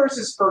 Plessy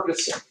versus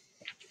Ferguson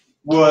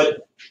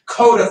would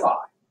codify,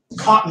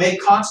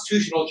 make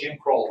constitutional Jim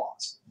Crow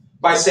laws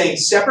by saying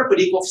separate but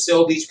equal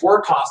facilities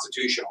were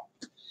constitutional.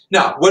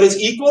 Now, what is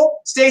equal?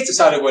 States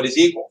decided what is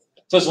equal.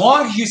 So as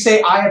long as you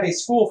say, I have a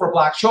school for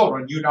black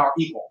children, you are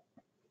equal.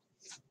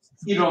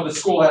 Even though the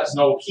school has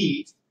no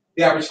heat,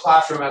 the average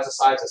classroom has a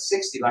size of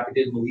 60, like it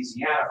did in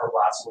Louisiana for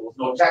black school with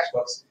no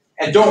textbooks.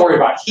 And don't worry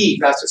about heat,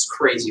 that's just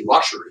crazy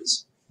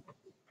luxuries.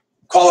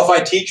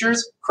 Qualified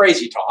teachers,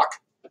 crazy talk.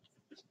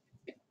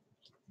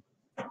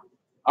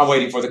 I'm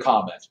waiting for the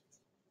comment.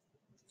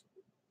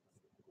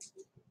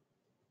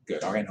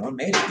 Good. All right, no one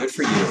made it. Good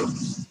for you.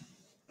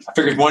 I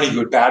figured one of you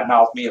would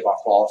badmouth me about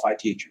qualified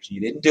teachers. You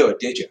didn't do it,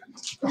 did you?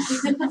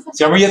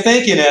 Some of you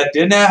thinking it.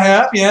 Didn't that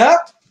happen? Yeah?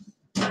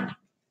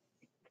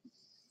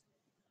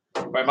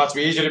 But It must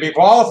be easier to be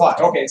qualified.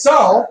 Okay,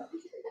 so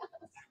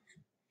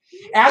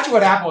actually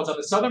what happened was on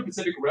the Southern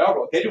Pacific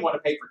Railroad, they didn't want to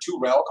pay for 2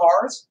 rail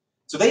cars,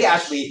 so they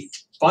actually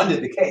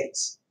funded the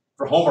case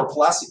for Homer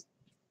Plessy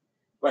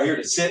right here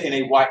to sit in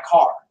a white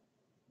car.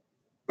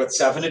 But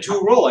 7-2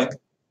 ruling,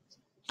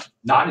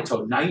 not until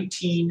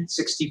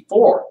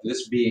 1964,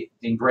 this would be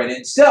in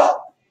granted.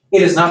 Still,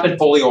 it has not been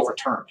fully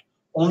overturned.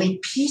 Only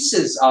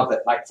pieces of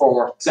it, like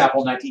for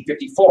example,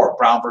 1954,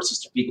 Brown versus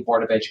Topeka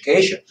Board of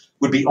Education,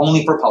 would be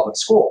only for public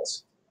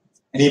schools.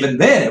 And even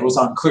then, it was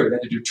unclear. They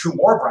had to do 2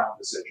 more Brown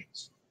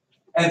decisions.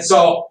 And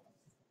so,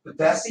 the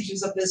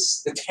vestiges of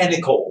this, the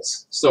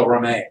tentacles, still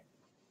remain.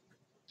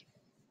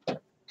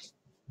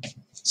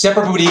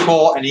 Separate but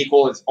equal, and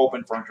equal is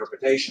open for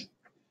interpretation.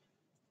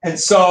 And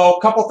so,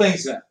 a couple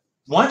things then.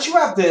 Once you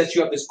have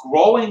this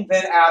growing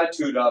then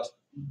attitude of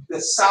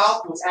the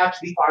South was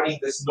actually fighting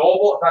this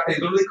noble, in fact, they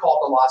literally call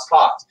it the lost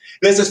cause.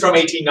 This is from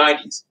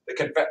 1890s.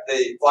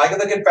 The flag of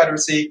the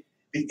Confederacy,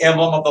 the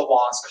emblem of the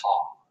lost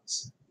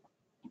cause.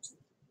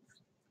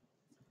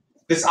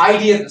 This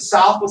idea that the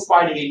South was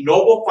fighting a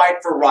noble fight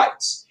for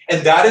rights.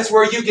 And that is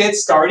where you get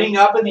starting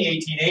up in the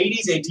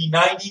 1880s,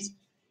 1890s.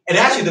 And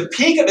actually, the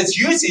peak of its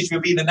usage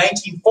would be in the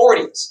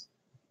 1940s,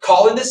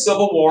 calling the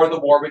Civil War the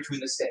war between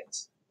the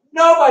states.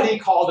 Nobody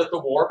called it the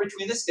war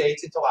between the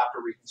states until after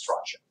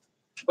Reconstruction.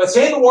 But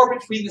saying the war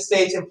between the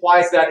states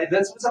implies that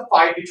this was a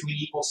fight between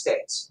equal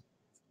states.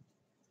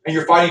 And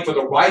you're fighting for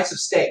the rights of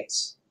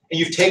states. And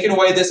you've taken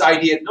away this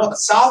idea, no, the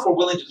South were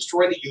willing to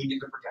destroy the Union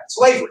to protect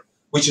slavery,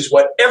 which is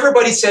what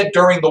everybody said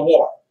during the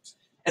war.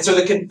 And so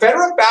the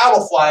Confederate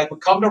battle flag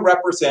would come to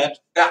represent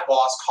that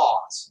lost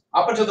cause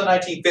up until the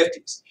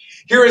 1950s.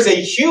 Here is a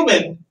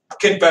human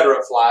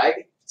Confederate flag.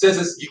 It says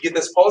this, you get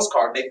this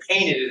postcard, they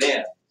painted it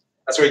in.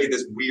 That's where you get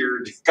this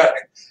weird kind of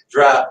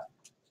draft.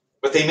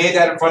 But they made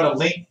that in front of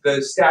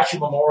the statue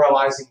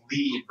memorializing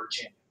Lee in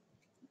Virginia.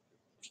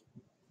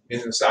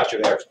 Isn't the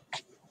statue there?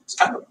 It's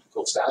kind of a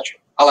cool statue.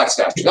 I like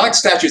statues. I like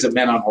statues of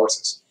men on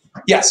horses.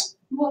 Yes?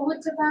 What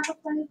would the battle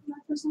flag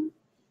represent?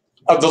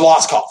 Of the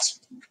lost cause.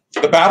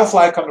 The battle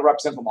flag come to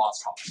represent the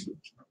lost cause.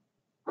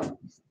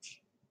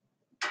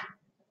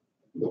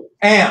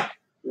 And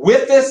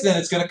with this, then,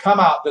 it's going to come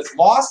out, this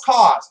lost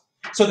cause.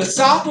 So the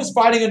South was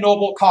fighting a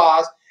noble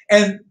cause,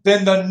 and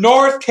then the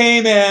North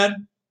came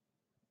in,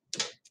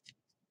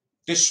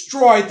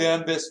 destroyed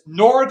them, this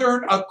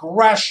northern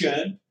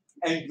aggression,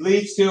 and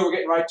leads to, we're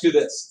getting right to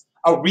this,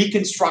 a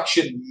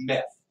Reconstruction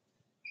myth.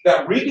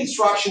 That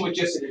Reconstruction was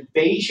just an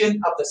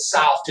invasion of the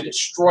South to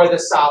destroy the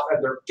South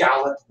and their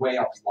gallant way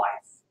of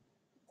life.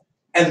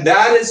 And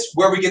that is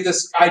where we get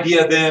this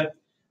idea then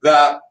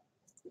that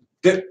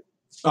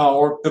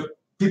or the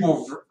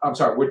people,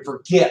 would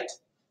forget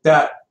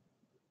that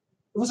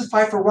it was a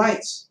fight for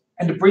rights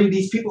and to bring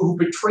these people who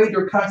betrayed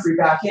their country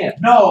back in.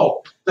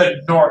 No,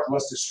 the North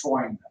was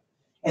destroying them.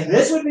 And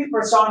this would be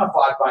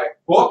personified by a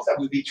book that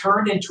would be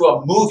turned into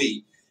a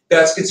movie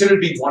that's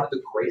considered to be one of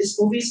the greatest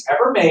movies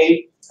ever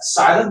made, a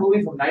silent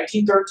movie from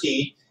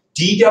 1913,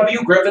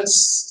 D.W.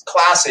 Griffith's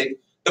classic,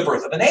 The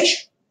Birth of a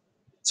Nation.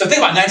 So think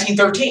about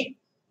 1913,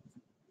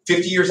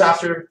 50 years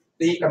after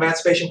the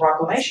Emancipation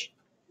Proclamation.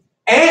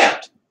 And,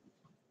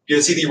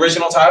 you see the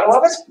original title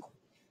of it?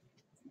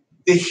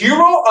 The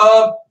hero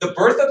of The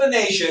Birth of a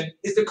Nation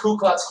is the Ku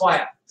Klux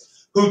Klan,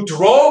 who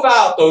drove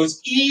out those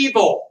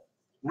evil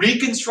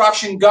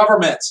Reconstruction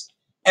governments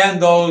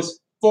and those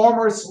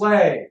former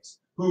slaves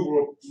who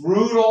were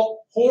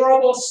brutal,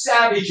 horrible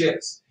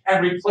savages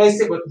and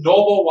replaced it with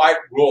noble white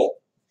rule.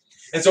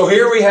 And so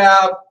here we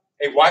have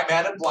a white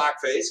man in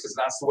blackface, because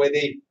that's the way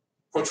they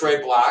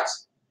portray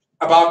blacks,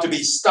 about to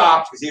be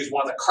stopped because he was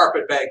one of the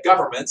carpetbag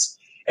governments.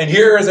 And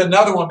here is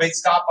another one being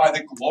stopped by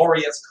the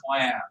glorious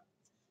Klan.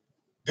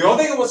 The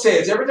only thing I will say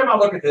is every time I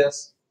look at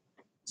this,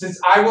 since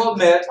I will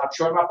admit, I'm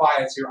showing my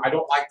bias here, I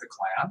don't like the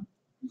Klan.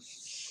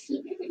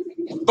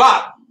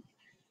 But,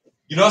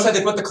 you notice how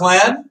they put the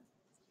Klan?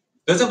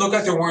 Doesn't it look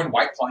like they're wearing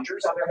white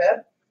plungers on their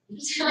head?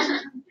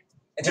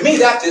 And to me,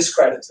 that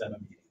discredits them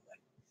immediately.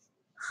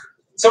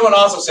 Someone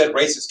also said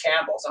racist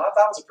candles, and I thought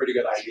that was a pretty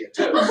good idea,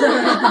 too.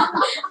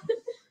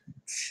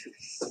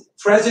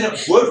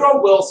 President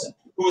Woodrow Wilson,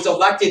 who was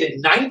elected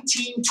in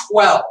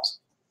 1912,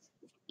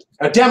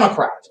 a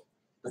Democrat,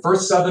 the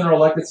first Southerner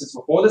elected since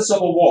before the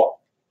Civil War.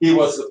 He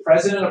was the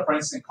president of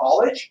Princeton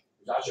College.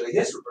 He was actually a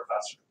history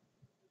professor.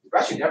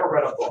 I've actually never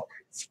read a book.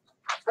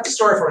 That's a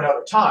story for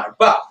another time.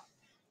 But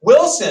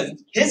Wilson,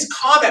 his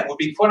comment would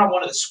be put on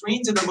one of the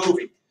screens in the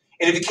movie.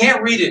 And if you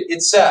can't read it,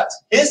 it says,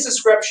 his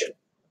description,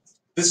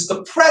 this is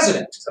the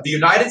President of the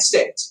United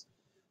States.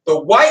 The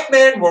white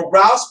men were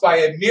roused by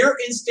a mere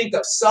instinct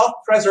of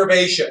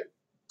self-preservation,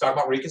 talking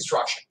about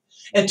Reconstruction,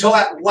 until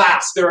at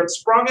last there had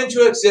sprung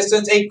into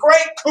existence a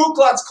great Ku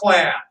Klux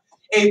Klan,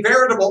 a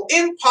veritable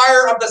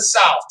empire of the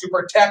South to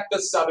protect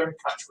the Southern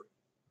country.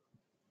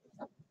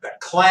 The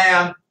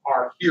Klan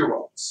are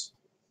heroes.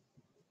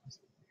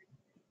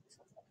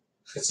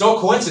 It's no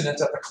coincidence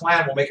that the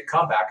Klan will make a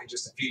comeback in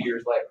just a few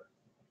years later,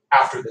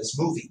 after this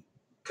movie,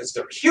 because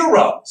they're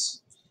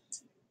heroes.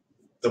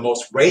 the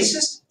most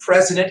racist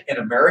president in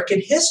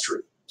American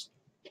history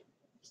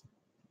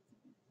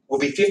will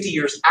be 50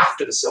 years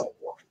after the Civil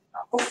War,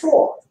 not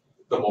before.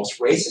 The most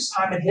racist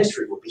time in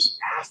history will be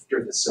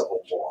after the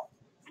Civil War,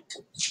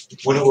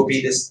 when it will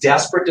be this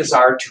desperate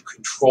desire to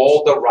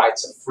control the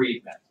rights of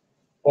freedmen,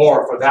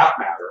 or for that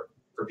matter,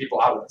 for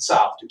people out of the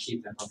South to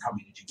keep them from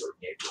coming into your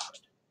neighborhood.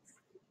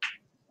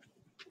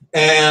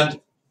 And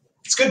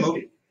it's a good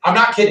movie. I'm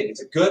not kidding.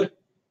 It's a good,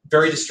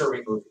 very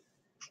disturbing movie.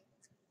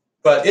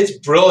 But it's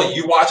brilliant.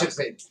 You watch it and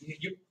say,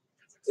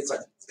 it's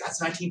like,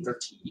 that's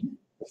 1913?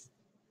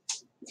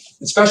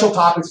 In Special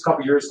Topics a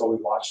couple years ago, we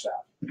watched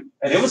that.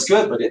 And it was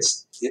good, but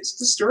it's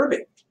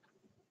disturbing.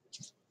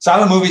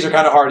 Silent movies are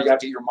kind of hard. You have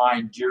to get your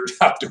mind geared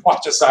up to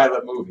watch a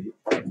silent movie.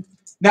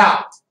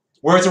 Now,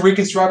 where's the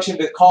reconstruction,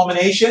 the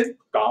culmination?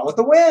 Gone with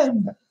the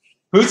Wind.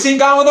 Who's seen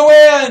Gone with the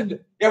Wind?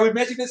 Yeah, we've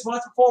mentioned this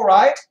once before,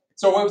 right?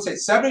 So what would we say,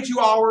 72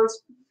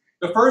 hours?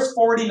 The first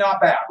 40,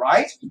 not bad,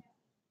 right?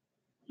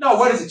 No,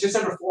 what is it? Just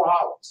under 4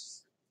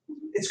 hours.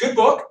 It's a good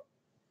book.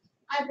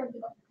 I've read the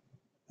book.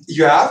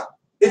 You have?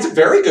 It's a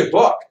very good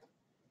book.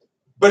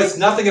 But it's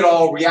nothing at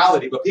all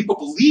reality. But people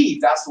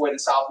believe that's the way the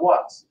South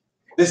was.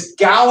 This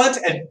gallant,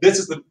 and this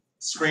is the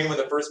screen when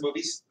the first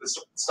movie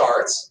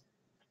starts.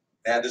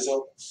 And there's a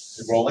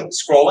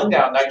scrolling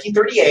down,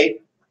 1938.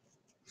 In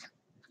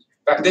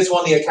fact, this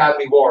won the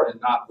Academy Award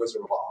and not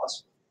Wizard of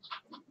Oz.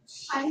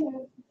 I have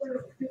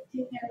the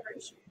 15th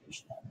anniversary.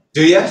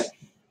 Do you?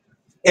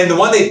 And the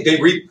one they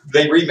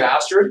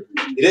remastered,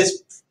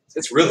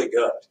 it's really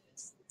good.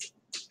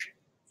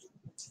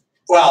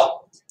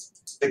 Well,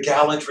 the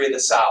gallantry of the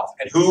South,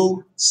 and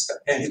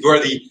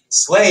where the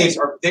slaves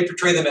are, they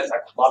portray them as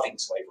like loving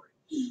slavery.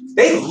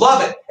 They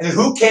love it. And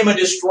who came and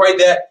destroyed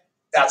that?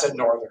 That's a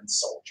Northern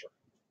soldier.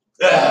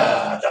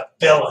 The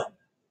villain.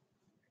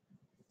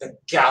 The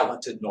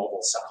gallant and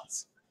noble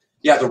South.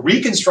 Yeah, the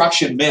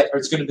Reconstruction myth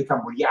is going to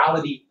become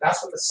reality.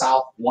 That's what the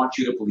South wants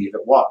you to believe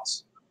it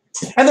was.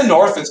 And the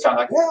North is kind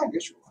of like, yeah, I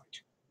guess you're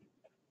right.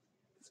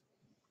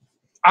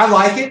 I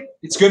like it.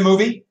 It's a good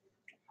movie.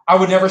 I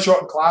would never show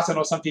it in class. I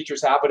know some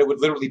teachers have, but it would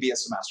literally be a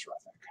semester, I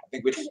think. I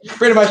think we'd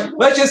pretty much,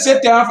 let's just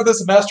sit down for the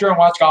semester and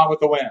watch Gone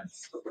with the Wind.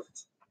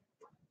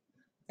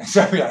 And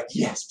so I'd be like,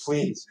 yes,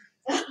 please.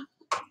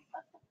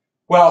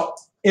 Well,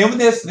 in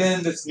this,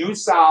 then, this new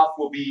South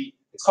will be,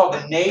 it's called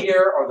the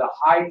nadir or the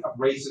height of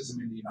racism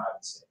in the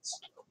United States.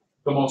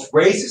 The most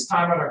racist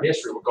time in our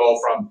history will go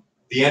from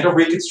the end of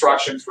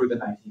Reconstruction through the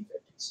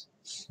 1950s.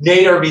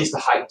 Nadir means the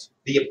height,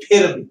 the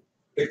epitome,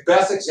 the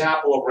best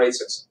example of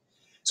racism.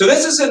 So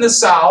this is in the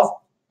South,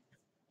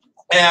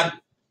 and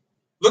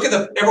look at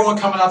everyone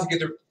coming out to get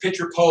their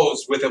picture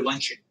posed with a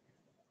lynching.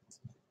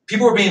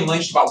 People were being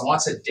lynched about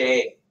once a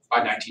day by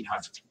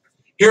 1900.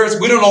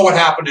 We don't know what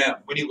happened to him.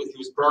 When he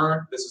was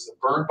burned, this is a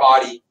burned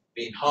body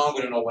being hung.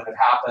 We don't know when it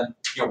happened,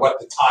 what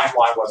the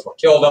timeline was, what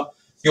killed him.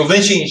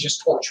 Lynching is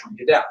just torturing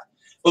to death.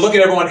 But look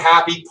at everyone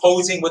happy,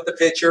 posing with the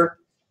picture.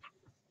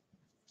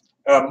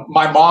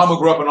 My mom, who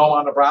grew up in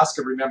Omaha,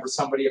 Nebraska, remembers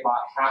somebody about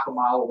half a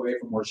mile away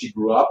from where she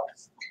grew up.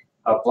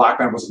 A black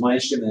man was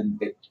lynched, and then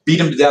they beat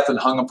him to death and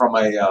hung him from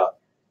a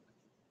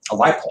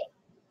light pole,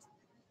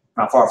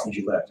 not far from where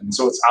she lived. And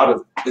so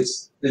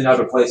it's in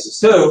other places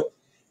too.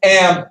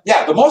 And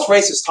yeah, the most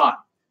racist time.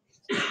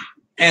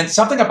 And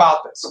something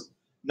about this.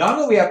 Not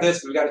only do we have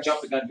this, but we've got to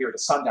jump the gun here to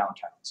sundown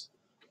towns.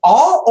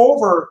 All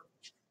over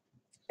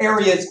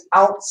areas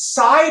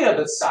outside of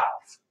the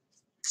South,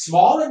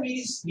 small and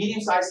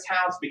medium-sized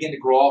towns begin to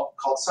grow up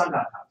called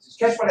sundown towns.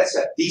 Catch what I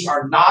said. These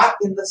are not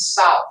in the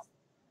South.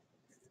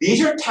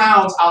 These are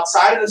towns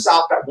outside of the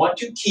South that want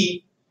to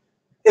keep,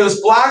 it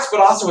was blacks, but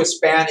also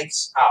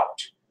Hispanics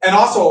out. And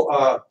also,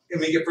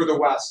 when we get further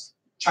west,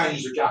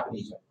 Chinese or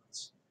Japanese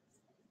immigrants.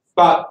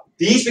 But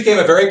these became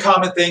a very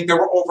common thing. There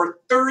were over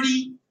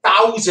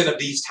 30,000 of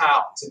these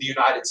towns in the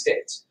United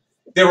States.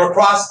 They were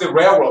across the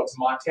railroads in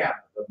Montana,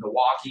 the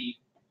Milwaukee,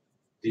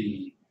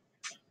 the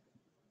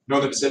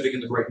Northern Pacific,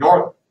 and the Great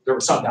Northern. There were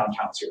some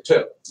downtowns here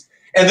too.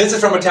 And this is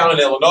from a town in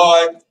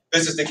Illinois.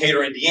 This is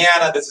Decatur,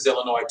 Indiana. This is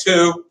Illinois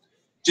too.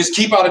 Just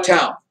keep out of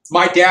town.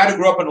 My dad, who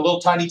grew up in a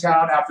little tiny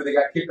town after they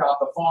got kicked off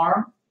the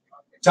farm,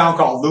 a town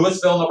called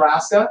Louisville,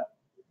 Nebraska.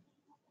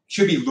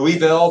 Should be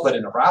Louisville, but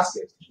in Nebraska,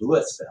 it's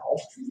Louisville.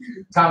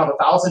 Town of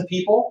 1,000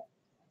 people.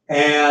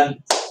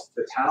 And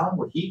the town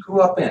where he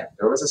grew up in,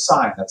 there was a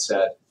sign that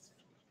said,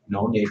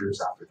 no neighbors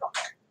after dark.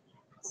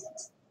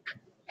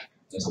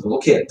 As a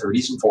little kid,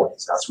 30s and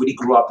 40s, that's what he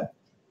grew up in.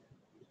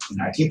 In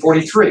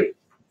 1943,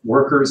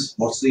 workers,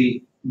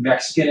 mostly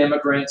Mexican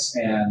immigrants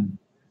and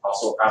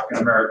also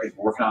African Americans,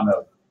 were working on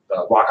the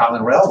Rock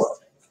Island Railroad.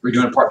 We were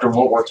doing part during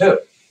World War II.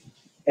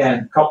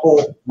 And a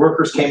couple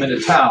workers came into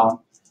town,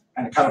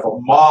 and kind of a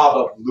mob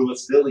of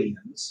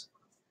Louisvillians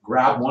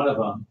grabbed one of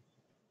them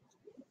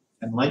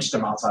and lynched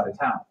him outside of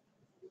town.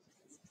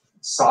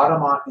 Sawed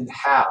him in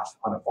half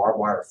on a barbed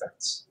wire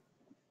fence.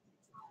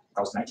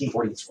 That was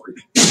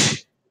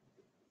 1943.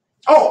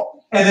 Oh,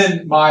 and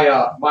then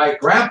my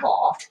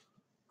grandpa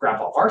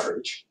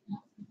Partridge,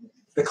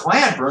 the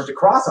Klan burned a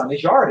cross on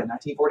his yard in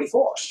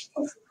 1944.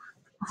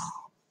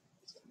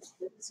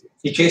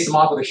 He chased them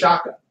off with a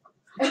shotgun.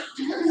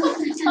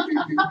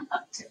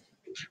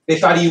 They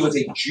thought he was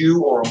a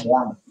Jew or a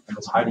Mormon and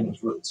was hiding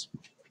his roots.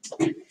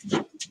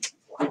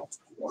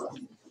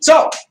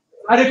 So,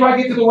 I didn't quite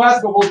get to the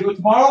West, but we'll do it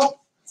tomorrow.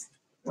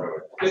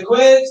 The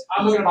quiz,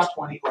 I'm looking at about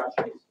 20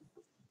 questions.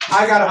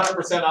 I got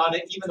 100% on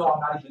it, even though I'm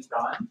not even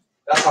done.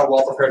 That's how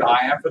well prepared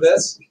I am for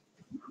this.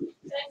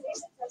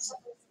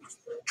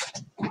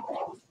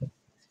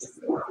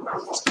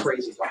 It's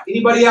crazy.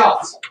 Anybody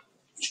else?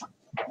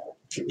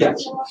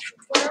 Yes.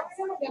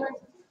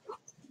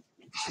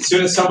 As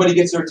soon as somebody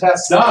gets their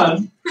test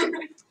done.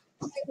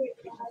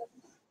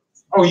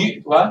 Oh,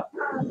 you what?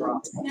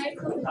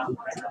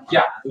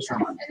 Yeah.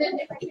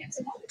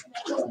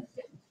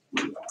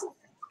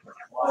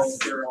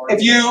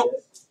 If you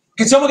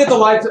can, someone get the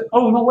lights.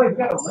 Oh no, wait, we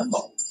got a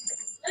limbo.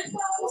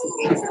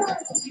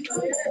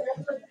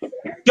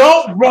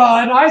 Don't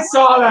run! I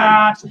saw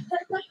that.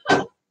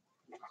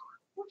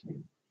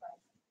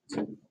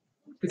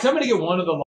 Can somebody get one of the